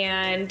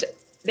 and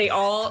they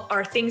all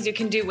are things you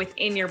can do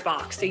within your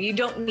box. So you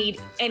don't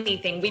need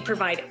anything. We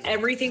provide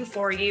everything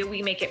for you.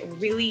 We make it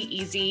really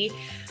easy.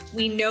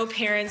 We know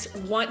parents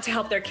want to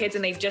help their kids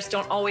and they just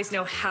don't always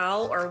know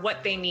how or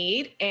what they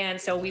need.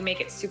 And so we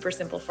make it super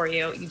simple for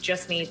you. You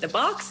just need the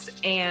box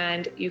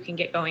and you can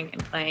get going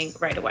and playing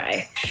right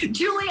away.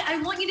 Julie,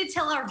 I want you to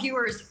tell our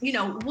viewers, you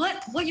know,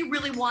 what you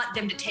really want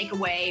them to take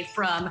away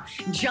from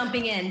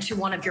jumping into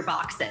one of your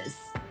boxes.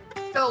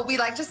 So we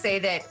like to say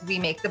that we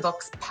make the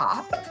books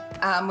pop.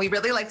 We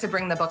really like to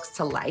bring the books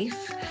to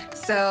life.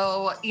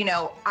 So, you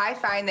know, I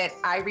find that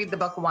I read the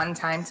book one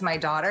time to my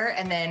daughter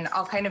and then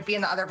I'll kind of be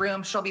in the other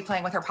room. She'll be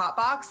playing with her pop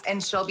box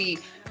and she'll be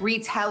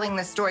retelling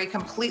the story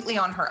completely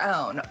on her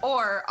own.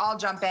 Or I'll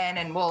jump in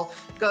and we'll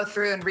go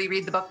through and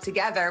reread the book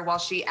together while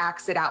she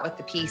acts it out with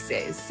the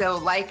pieces. So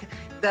like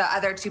the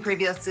other 2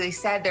 previously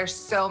said, there's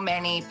so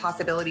many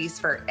possibilities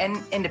for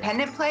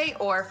independent play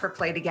or for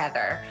play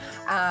together.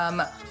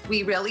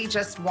 We really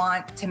just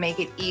want to make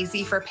it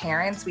easy for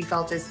parents. We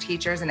felt as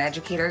teachers and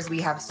educators, we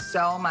have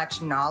so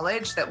much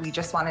knowledge that we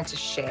just wanted to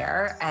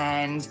share,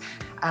 and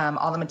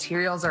all the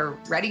materials are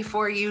ready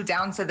for you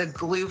down to the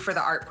glue for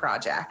the art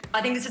project.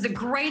 I think this is a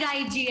great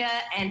idea,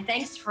 and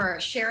thanks for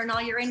sharing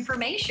all your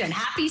information.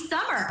 Happy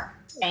summer.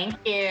 Thank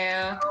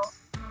you.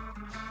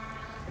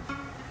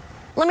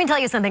 Let me tell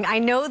you something. I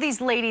know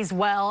these ladies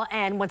well,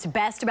 and what's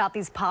best about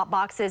these pop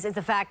boxes is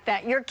the fact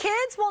that your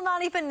kids will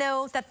not even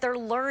know that they're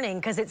learning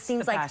because it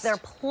seems like they're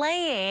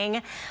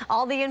playing.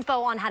 All the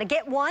info on how to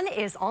get one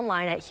is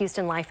online at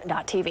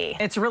HoustonLife.tv.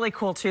 It's really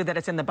cool, too, that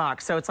it's in the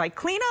box. So it's like,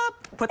 clean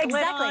up, put the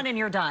lid on, and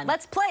you're done.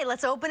 Let's play.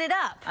 Let's open it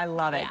up. I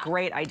love it.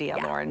 Great idea,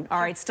 Lauren.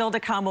 All right, still to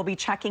come, we'll be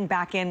checking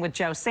back in with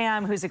Joe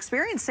Sam, who's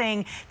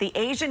experiencing the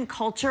Asian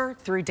culture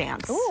through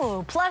dance.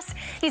 Ooh, plus,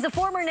 he's a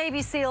former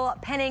Navy SEAL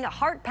penning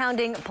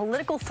heart-pounding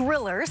political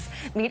thrillers.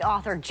 Meet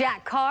author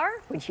Jack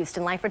Carr when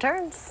Houston Life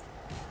returns.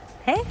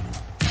 Hey.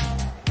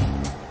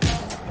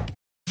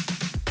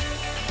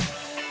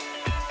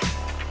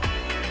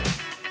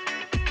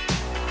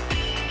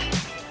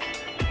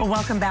 Well,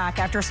 welcome back.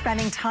 After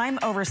spending time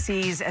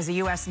overseas as a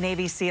U.S.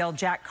 Navy SEAL,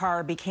 Jack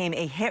Carr became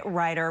a hit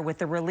writer with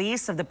the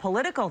release of the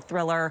political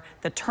thriller,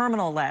 The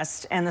Terminal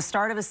List, and the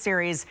start of a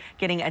series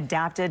getting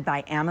adapted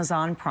by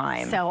Amazon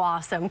Prime. So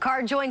awesome.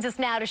 Carr joins us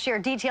now to share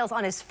details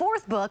on his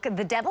 4th book,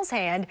 The Devil's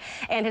Hand,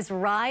 and his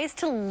rise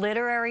to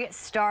literary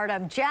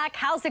stardom. Jack,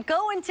 how's it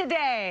going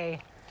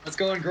today? It's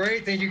going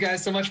great. Thank you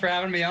guys so much for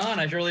having me on.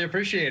 I really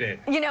appreciate it.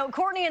 You know,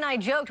 Courtney and I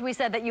joked. We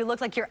said that you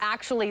look like you're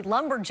actually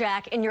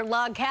lumberjack in your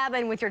log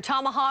cabin with your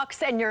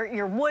tomahawks and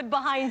your wood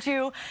behind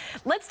you.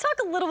 Let's talk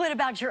a little bit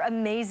about your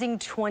amazing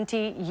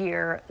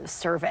 20-year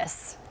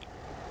service.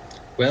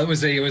 Well, it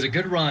was a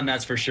good run,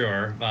 that's for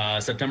sure.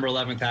 September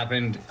 11th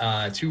happened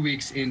 2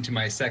 weeks into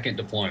my second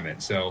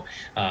deployment. So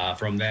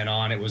from then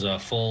on, it was a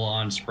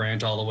full-on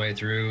sprint all the way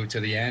through to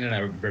the end. And I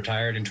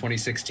retired in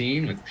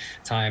 2016 with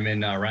time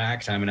in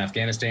Iraq, time in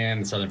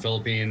Afghanistan, the Southern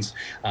Philippines.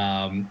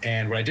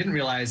 And what I didn't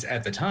realize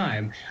at the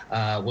time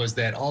was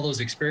that all those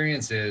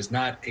experiences,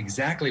 not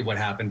exactly what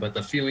happened, but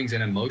the feelings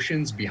and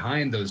emotions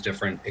behind those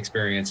different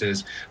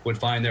experiences would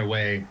find their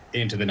way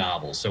into the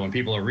novel. So when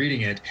people are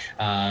reading it,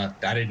 I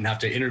didn't have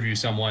to interview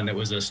someone that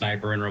was a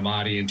sniper in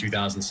Ramadi in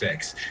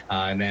 2006,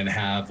 and then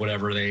have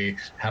whatever they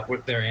have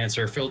their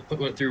answer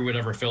put through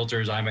whatever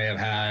filters I may have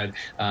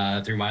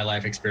had through my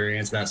life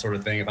experience, that sort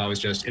of thing, if I was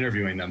just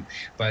interviewing them.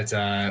 But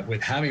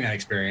with having that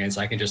experience,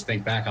 I can just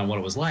think back on what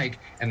it was like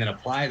and then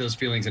apply those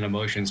feelings and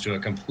emotions to a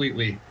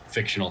completely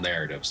fictional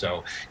narrative.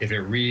 So if it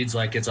reads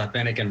like it's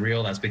authentic and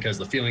real, that's because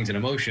the feelings and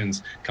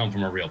emotions come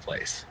from a real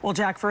place. Well,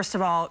 Jack, first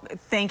of all,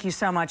 thank you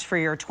so much for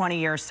your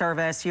 20-year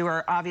service. You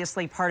are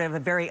obviously part of a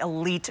very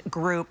elite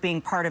group, being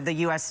part of the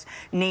U.S.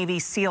 Navy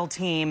SEAL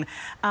team.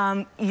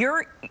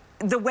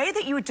 The way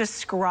that you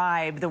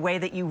describe the way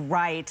that you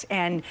write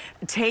and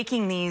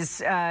taking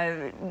these,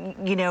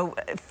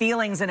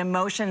 feelings and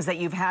emotions that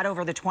you've had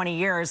over the 20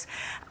 years,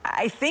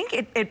 I think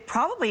it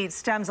probably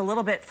stems a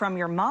little bit from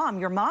your mom.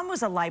 Your mom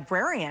was a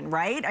librarian,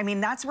 right? I mean,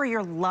 that's where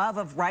your love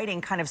of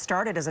writing kind of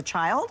started as a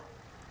child?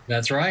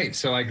 That's right.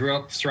 So I grew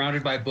up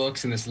surrounded by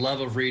books and this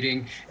love of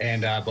reading,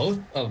 and both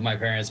of my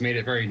parents made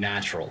it very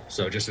natural.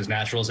 So just as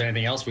natural as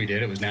anything else we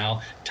did, it was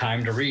now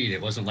time to read.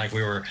 It wasn't like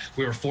we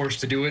were forced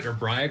to do it or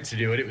bribed to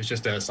do it. It was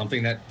just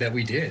something that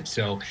we did.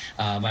 So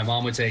my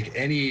mom would take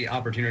any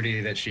opportunity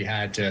that she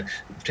had to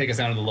take us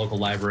down to the local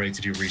library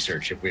to do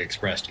research if we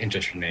expressed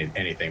interest in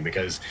anything,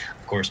 because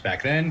of course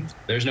back then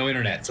there's no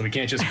internet, so we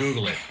can't just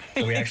Google it.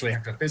 So we actually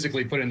have to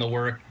physically put in the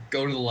work,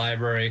 go to the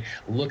library,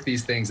 look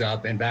these things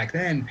up. And back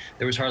then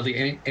there was hardly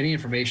any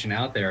information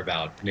out there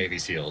about Navy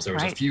SEALs. There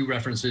was a few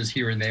references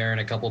here and there in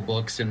a couple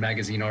books and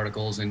magazine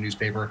articles and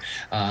newspaper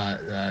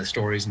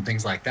stories and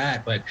things like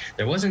that, but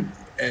there wasn't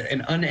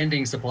an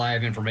unending supply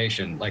of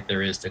information like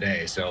there is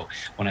today. So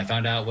when I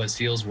found out what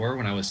SEALs were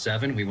when I was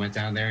 7, we went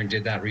down there and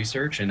did that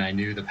research, and I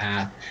knew the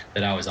path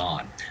that I was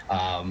on.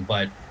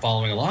 But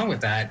following along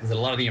with that, a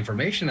lot of the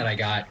information that I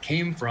got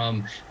came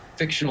from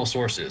fictional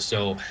sources.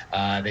 So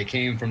they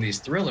came from these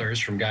thrillers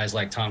from guys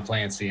like Tom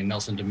Clancy and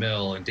Nelson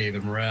DeMille and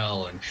David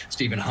Morrell and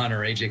Stephen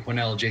Hunter, A.J.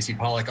 Quinnell, J.C.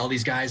 Pollock, all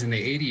these guys in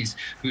the 80s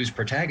whose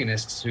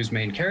protagonists, whose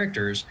main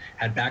characters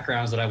had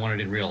backgrounds that I wanted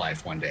in real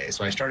life one day.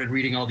 So I started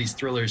reading all these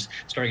thrillers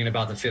starting in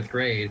about the 5th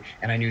grade,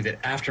 and I knew that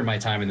after my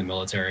time in the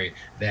military,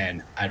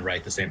 then I'd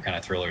write the same kind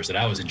of thrillers that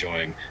I was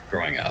enjoying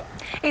growing up.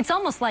 It's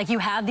almost like you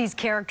have these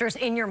characters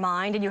in your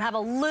mind and you have a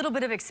little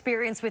bit of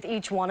experience with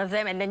each one of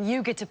them, and then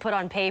you get to put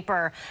on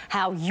paper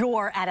how your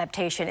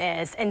adaptation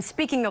is. And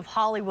speaking of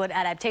Hollywood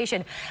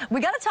adaptation,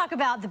 we got to talk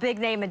about the big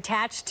name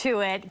attached to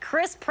it.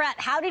 Chris Pratt,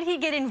 how did he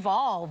get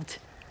involved?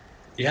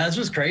 Yeah, this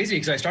was crazy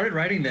because I started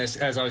writing this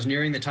as I was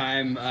nearing the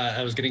time,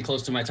 I was getting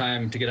close to my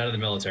time to get out of the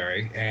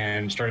military,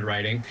 and started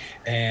writing.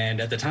 And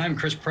at the time,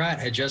 Chris Pratt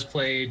had just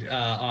played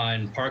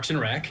on Parks and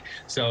Rec,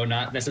 so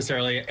not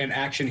necessarily an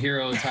action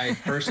hero type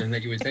person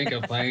that you would think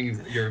of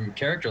playing your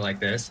character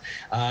like this.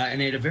 And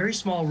he had a very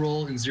small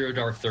role in Zero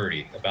Dark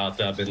 30 about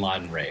the Bin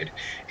Laden raid.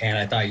 And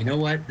I thought, you know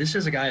what, this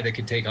is a guy that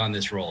could take on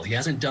this role. He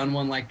hasn't done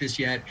one like this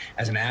yet.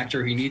 As an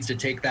actor, he needs to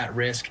take that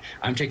risk.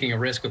 I'm taking a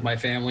risk with my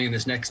family in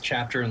this next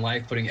chapter in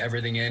life, putting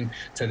everything in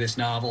to this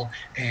novel,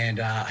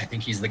 and I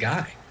think he's the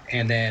guy.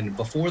 And then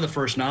before the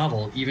first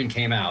novel even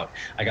came out,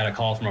 I got a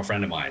call from a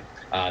friend of mine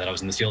that I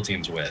was in the SEAL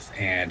teams with,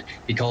 and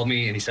he called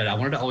me and he said, I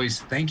wanted to always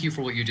thank you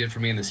for what you did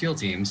for me in the SEAL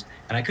teams.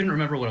 And I couldn't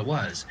remember what it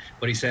was,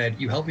 but he said,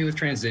 you helped me with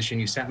transition,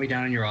 you sat me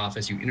down in your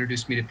office, you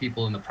introduced me to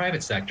people in the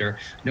private sector.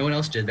 No one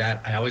else did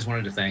that. I always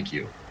wanted to thank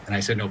you. And I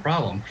said, no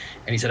problem.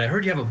 And he said, I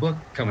heard you have a book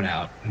coming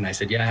out. And I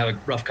said, yeah, I have a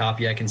rough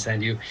copy I can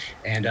send you.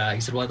 And he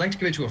said, well, I'd like to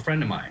give it to a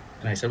friend of mine.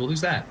 And I said, well, who's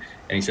that?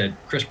 And he said,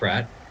 Chris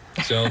Pratt.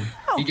 So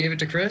he gave it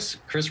to Chris.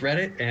 Chris read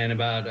it, and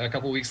about a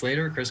couple weeks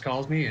later, Chris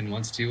calls me and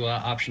wants to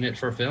option it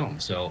for film.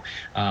 So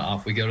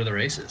off we go to the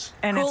races.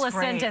 And coolest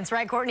sentence,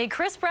 right, Courtney?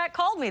 Chris Pratt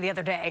called me the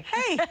other day.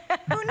 Hey,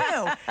 who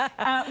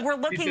knew? We're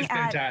looking He's just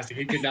fantastic.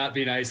 He could not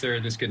be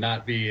nicer. This could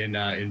not be in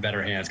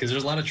better hands, because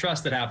there's a lot of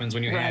trust that happens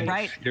when you hand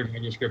your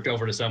manuscript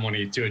over to someone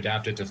to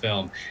adapt it to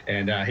film.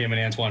 And him and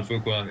Antoine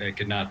Fuqua, it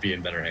could not be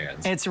in better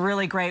hands. It's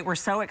really great. We're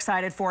so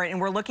excited for it, and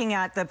we're looking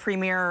at the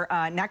premiere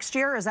next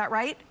year. Is that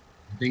right?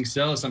 I think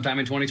so, sometime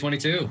in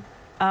 2022.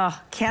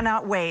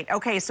 Cannot wait.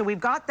 Okay, so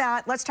we've got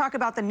that. Let's talk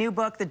about the new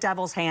book, The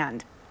Devil's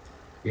Hand.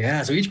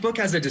 Yeah, so each book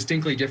has a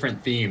distinctly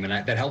different theme,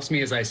 and that helps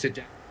me as I sit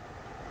down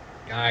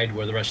guide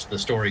where the rest of the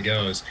story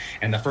goes.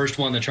 And the first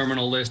one, The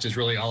Terminal List, is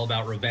really all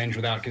about revenge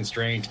without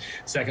constraint.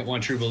 Second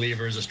one, True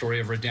Believer, is a story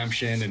of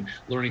redemption and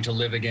learning to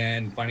live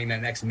again, finding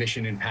that next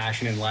mission and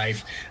passion in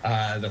life.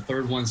 The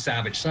third one,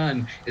 Savage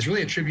Son, is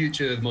really a tribute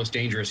to The Most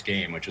Dangerous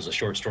Game, which was a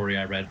short story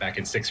I read back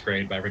in 6th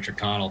grade by Richard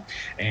Connell.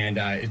 And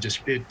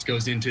it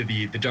goes into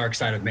the dark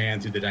side of man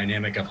through the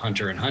dynamic of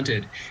hunter and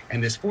hunted.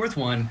 And this fourth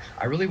one,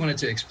 I really wanted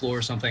to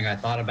explore something I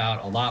thought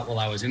about a lot while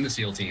I was in the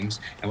SEAL teams,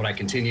 and what I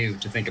continue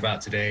to think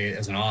about today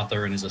as an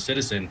author and as a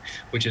citizen,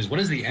 which is, what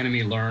has the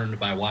enemy learned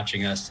by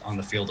watching us on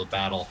the field of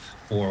battle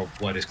for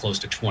what is close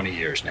to 20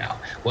 years now?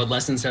 What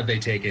lessons have they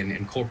taken,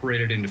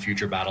 incorporated into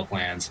future battle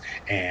plans?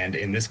 And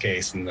in this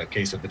case, in the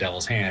case of The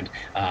Devil's Hand,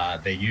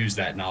 they use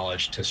that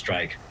knowledge to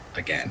strike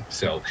again.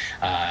 So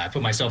I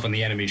put myself in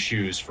the enemy's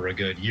shoes for a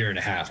good year and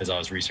a half as I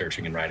was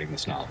researching and writing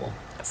this novel.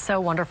 So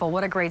wonderful.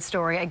 What a great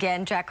story.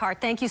 Again, Jack Hart,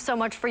 thank you so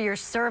much for your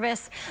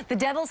service. The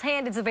Devil's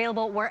Hand is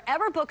available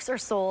wherever books are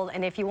sold.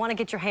 And if you want to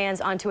get your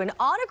hands onto an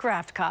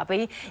autographed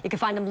copy, you can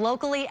find them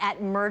locally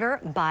at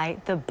Murder by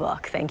the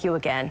Book. Thank you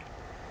again.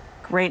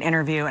 Great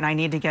interview. And I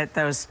need to get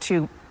those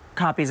 2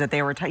 copies that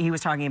he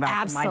was talking about.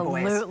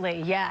 Absolutely. My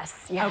boys.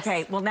 Yes.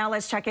 Okay, well, now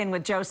let's check in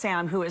with Joe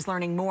Sam, who is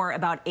learning more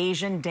about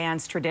Asian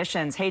dance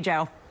traditions. Hey,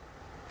 Joe.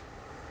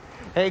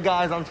 Hey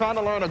guys, I'm trying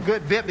to learn a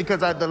good bit because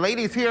the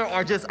ladies here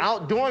are just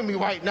outdoing me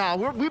right now.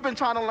 We've been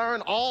trying to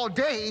learn all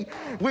day.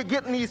 We're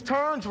getting these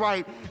turns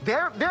right.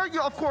 They're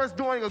of course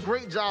doing a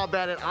great job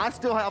at it. I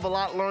still have a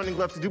lot of learning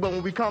left to do, but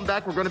when we come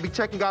back, we're going to be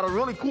checking out a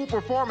really cool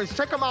performance.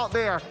 Check them out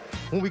there.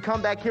 When we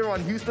come back here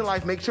on Houston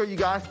Life, make sure you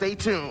guys stay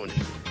tuned.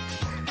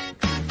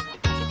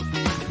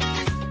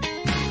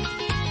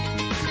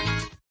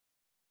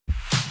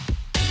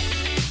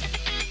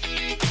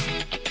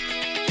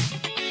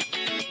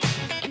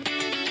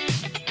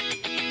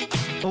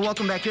 Well,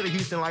 welcome back here to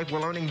Houston Life. We're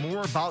learning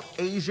more about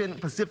Asian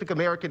Pacific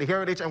American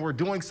heritage, and we're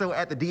doing so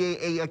at the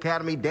DAA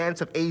Academy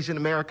Dance of Asian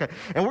America.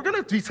 And we're going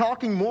to be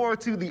talking more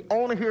to the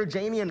owner here,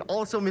 Janie, and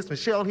also Miss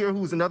Michelle here,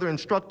 who's another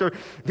instructor.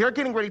 They're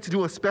getting ready to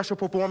do a special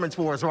performance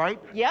for us, right?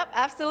 Yep,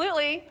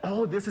 absolutely.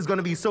 Oh, this is going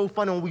to be so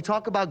fun. And when we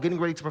talk about getting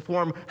ready to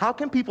perform, how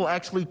can people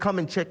actually come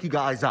and check you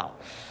guys out?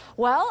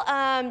 Well,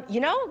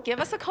 give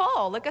us a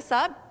call. Look us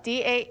up,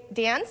 danceaa.org,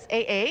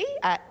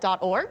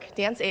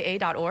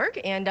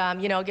 danceaa.org,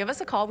 and, give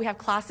us a call. We have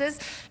classes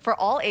for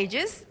all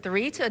ages,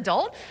 3 to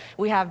adult.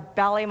 We have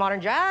ballet,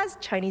 modern jazz,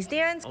 Chinese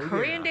dance,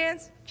 Korean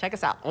dance. Check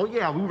us out. Oh,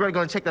 yeah, we're really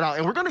going to check that out.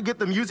 And we're going to get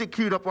the music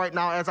queued up right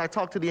now as I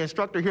talk to the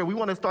instructor here. We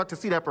want to start to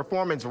see that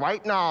performance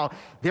right now.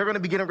 They're going to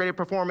be getting ready to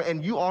perform,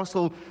 and you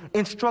also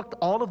instruct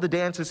all of the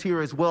dancers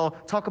here as well.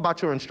 Talk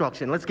about your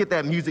instruction. Let's get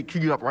that music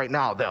queued up right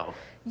now, though.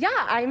 Yeah,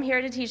 I'm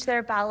here to teach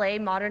their ballet,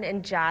 modern,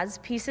 and jazz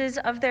pieces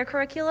of their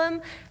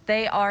curriculum.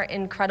 They are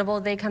incredible.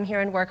 They come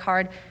here and work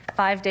hard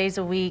 5 days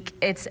a week.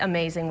 It's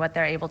amazing what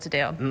they're able to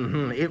do.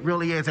 It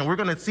really is, and we're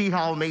going to see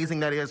how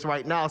amazing that is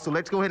right now. So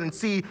let's go ahead and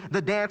see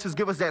the dancers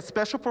give us that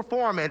special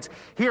performance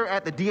here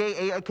at the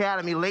DAA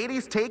Academy.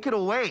 Ladies, take it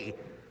away.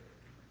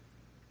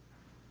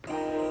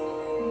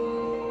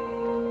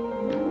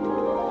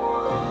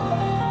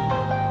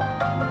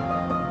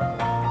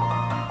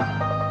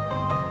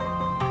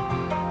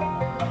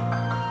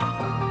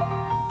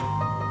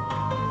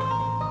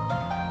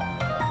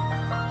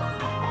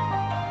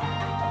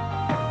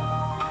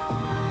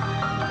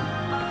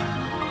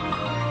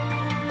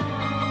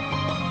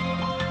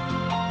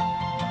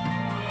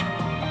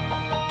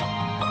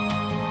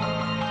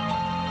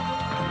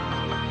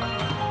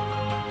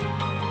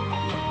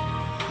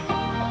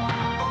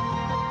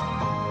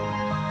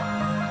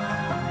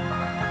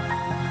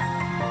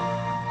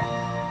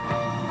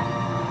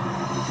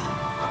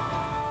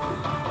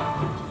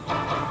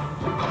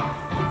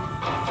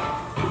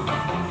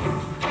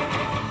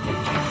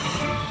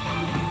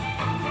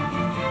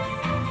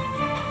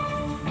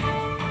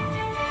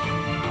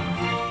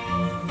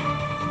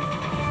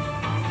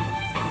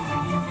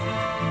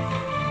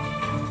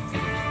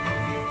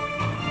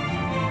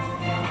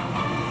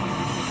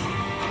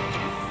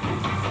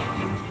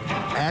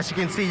 As you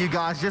can see, you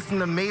guys, just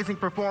an amazing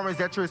performance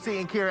that you're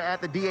seeing here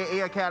at the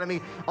DAA Academy.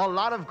 A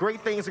lot of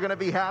great things are going to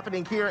be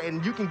happening here,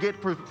 and you can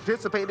get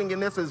participating in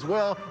this as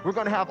well. We're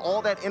going to have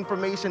all that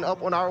information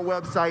up on our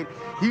website,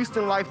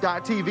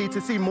 HoustonLife.tv,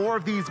 to see more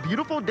of these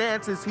beautiful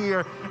dances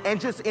here and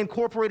just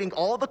incorporating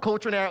all the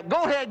culture now.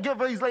 Go ahead, give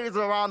these ladies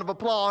a round of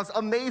applause.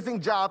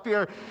 Amazing job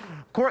here.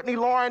 Courtney,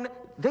 Lauren,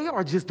 they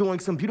are just doing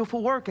some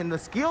beautiful work, and the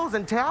skills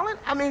and talent,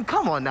 I mean,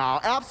 come on now.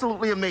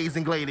 Absolutely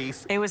amazing,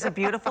 ladies. It was a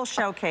beautiful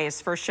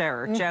showcase for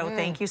sure. Joe,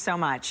 thank you so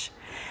much.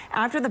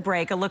 After the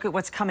break, a look at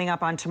what's coming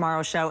up on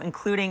tomorrow's show,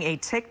 including a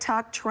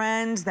TikTok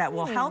trend that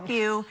will help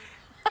you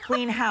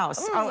clean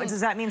house. Oh,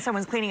 does that mean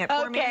someone's cleaning it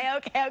for me?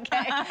 Okay. And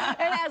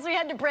as we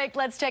head to break,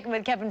 let's check in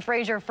with Kevin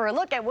Frazier for a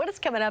look at what is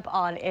coming up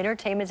on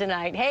Entertainment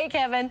Tonight. Hey,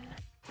 Kevin.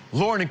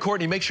 Lauren and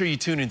Courtney, make sure you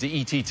tune into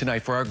ET tonight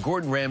for our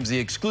Gordon Ramsay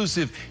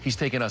exclusive. He's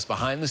taking us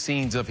behind the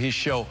scenes of his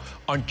show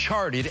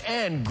Uncharted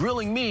and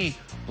grilling me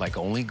like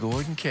only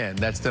Gordon can.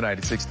 That's tonight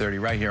at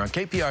 6:30 right here on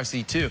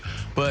KPRC 2.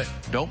 But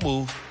don't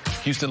move.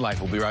 Houston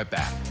Life will be right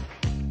back.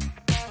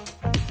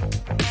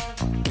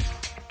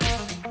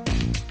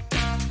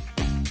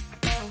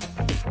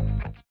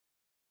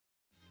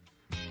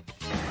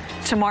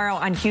 Tomorrow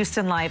on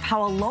Houston Life,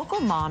 how a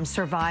local mom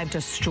survived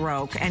a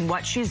stroke and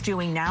what she's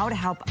doing now to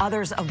help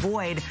others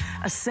avoid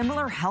a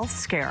similar health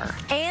scare.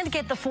 And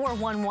get the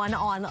 411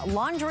 on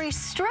laundry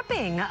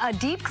stripping, a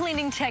deep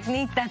cleaning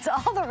technique that's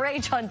all the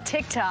rage on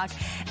TikTok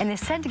and is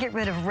said to get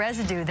rid of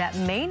residue that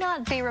may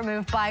not be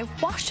removed by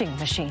washing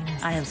machines.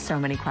 I have so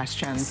many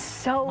questions.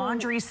 So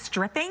laundry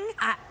stripping?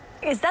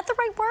 Is that the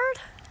right word?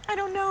 I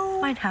don't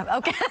know. Might have.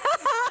 Okay.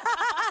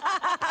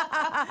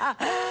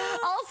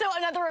 Also,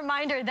 another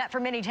reminder that for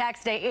many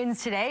tax day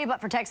ends today,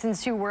 but for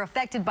Texans who were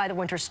affected by the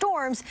winter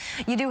storms,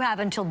 you do have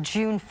until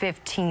June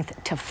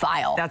 15th to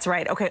file. That's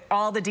right. Okay,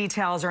 all the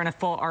details are in a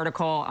full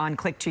article on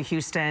Click to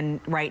Houston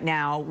right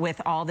now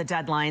with all the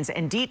deadlines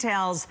and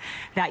details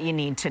that you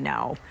need to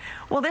know.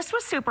 Well, this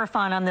was super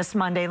fun on this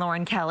Monday,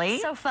 Lauren Kelly.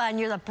 So fun.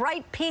 You're the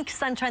bright pink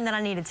sunshine that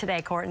I needed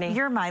today, Courtney.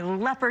 You're my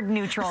leopard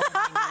neutral.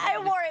 I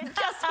wore it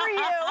just for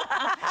you.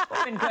 It would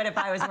have been good if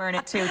I was wearing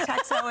it too.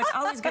 Texo, it's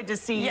always good to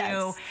see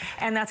you.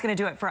 And that's going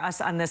to do it for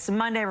us on this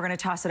Monday. We're going to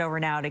toss it over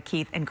now to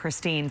Keith and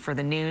Christine for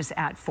the news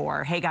at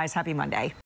 4. Hey guys, happy Monday.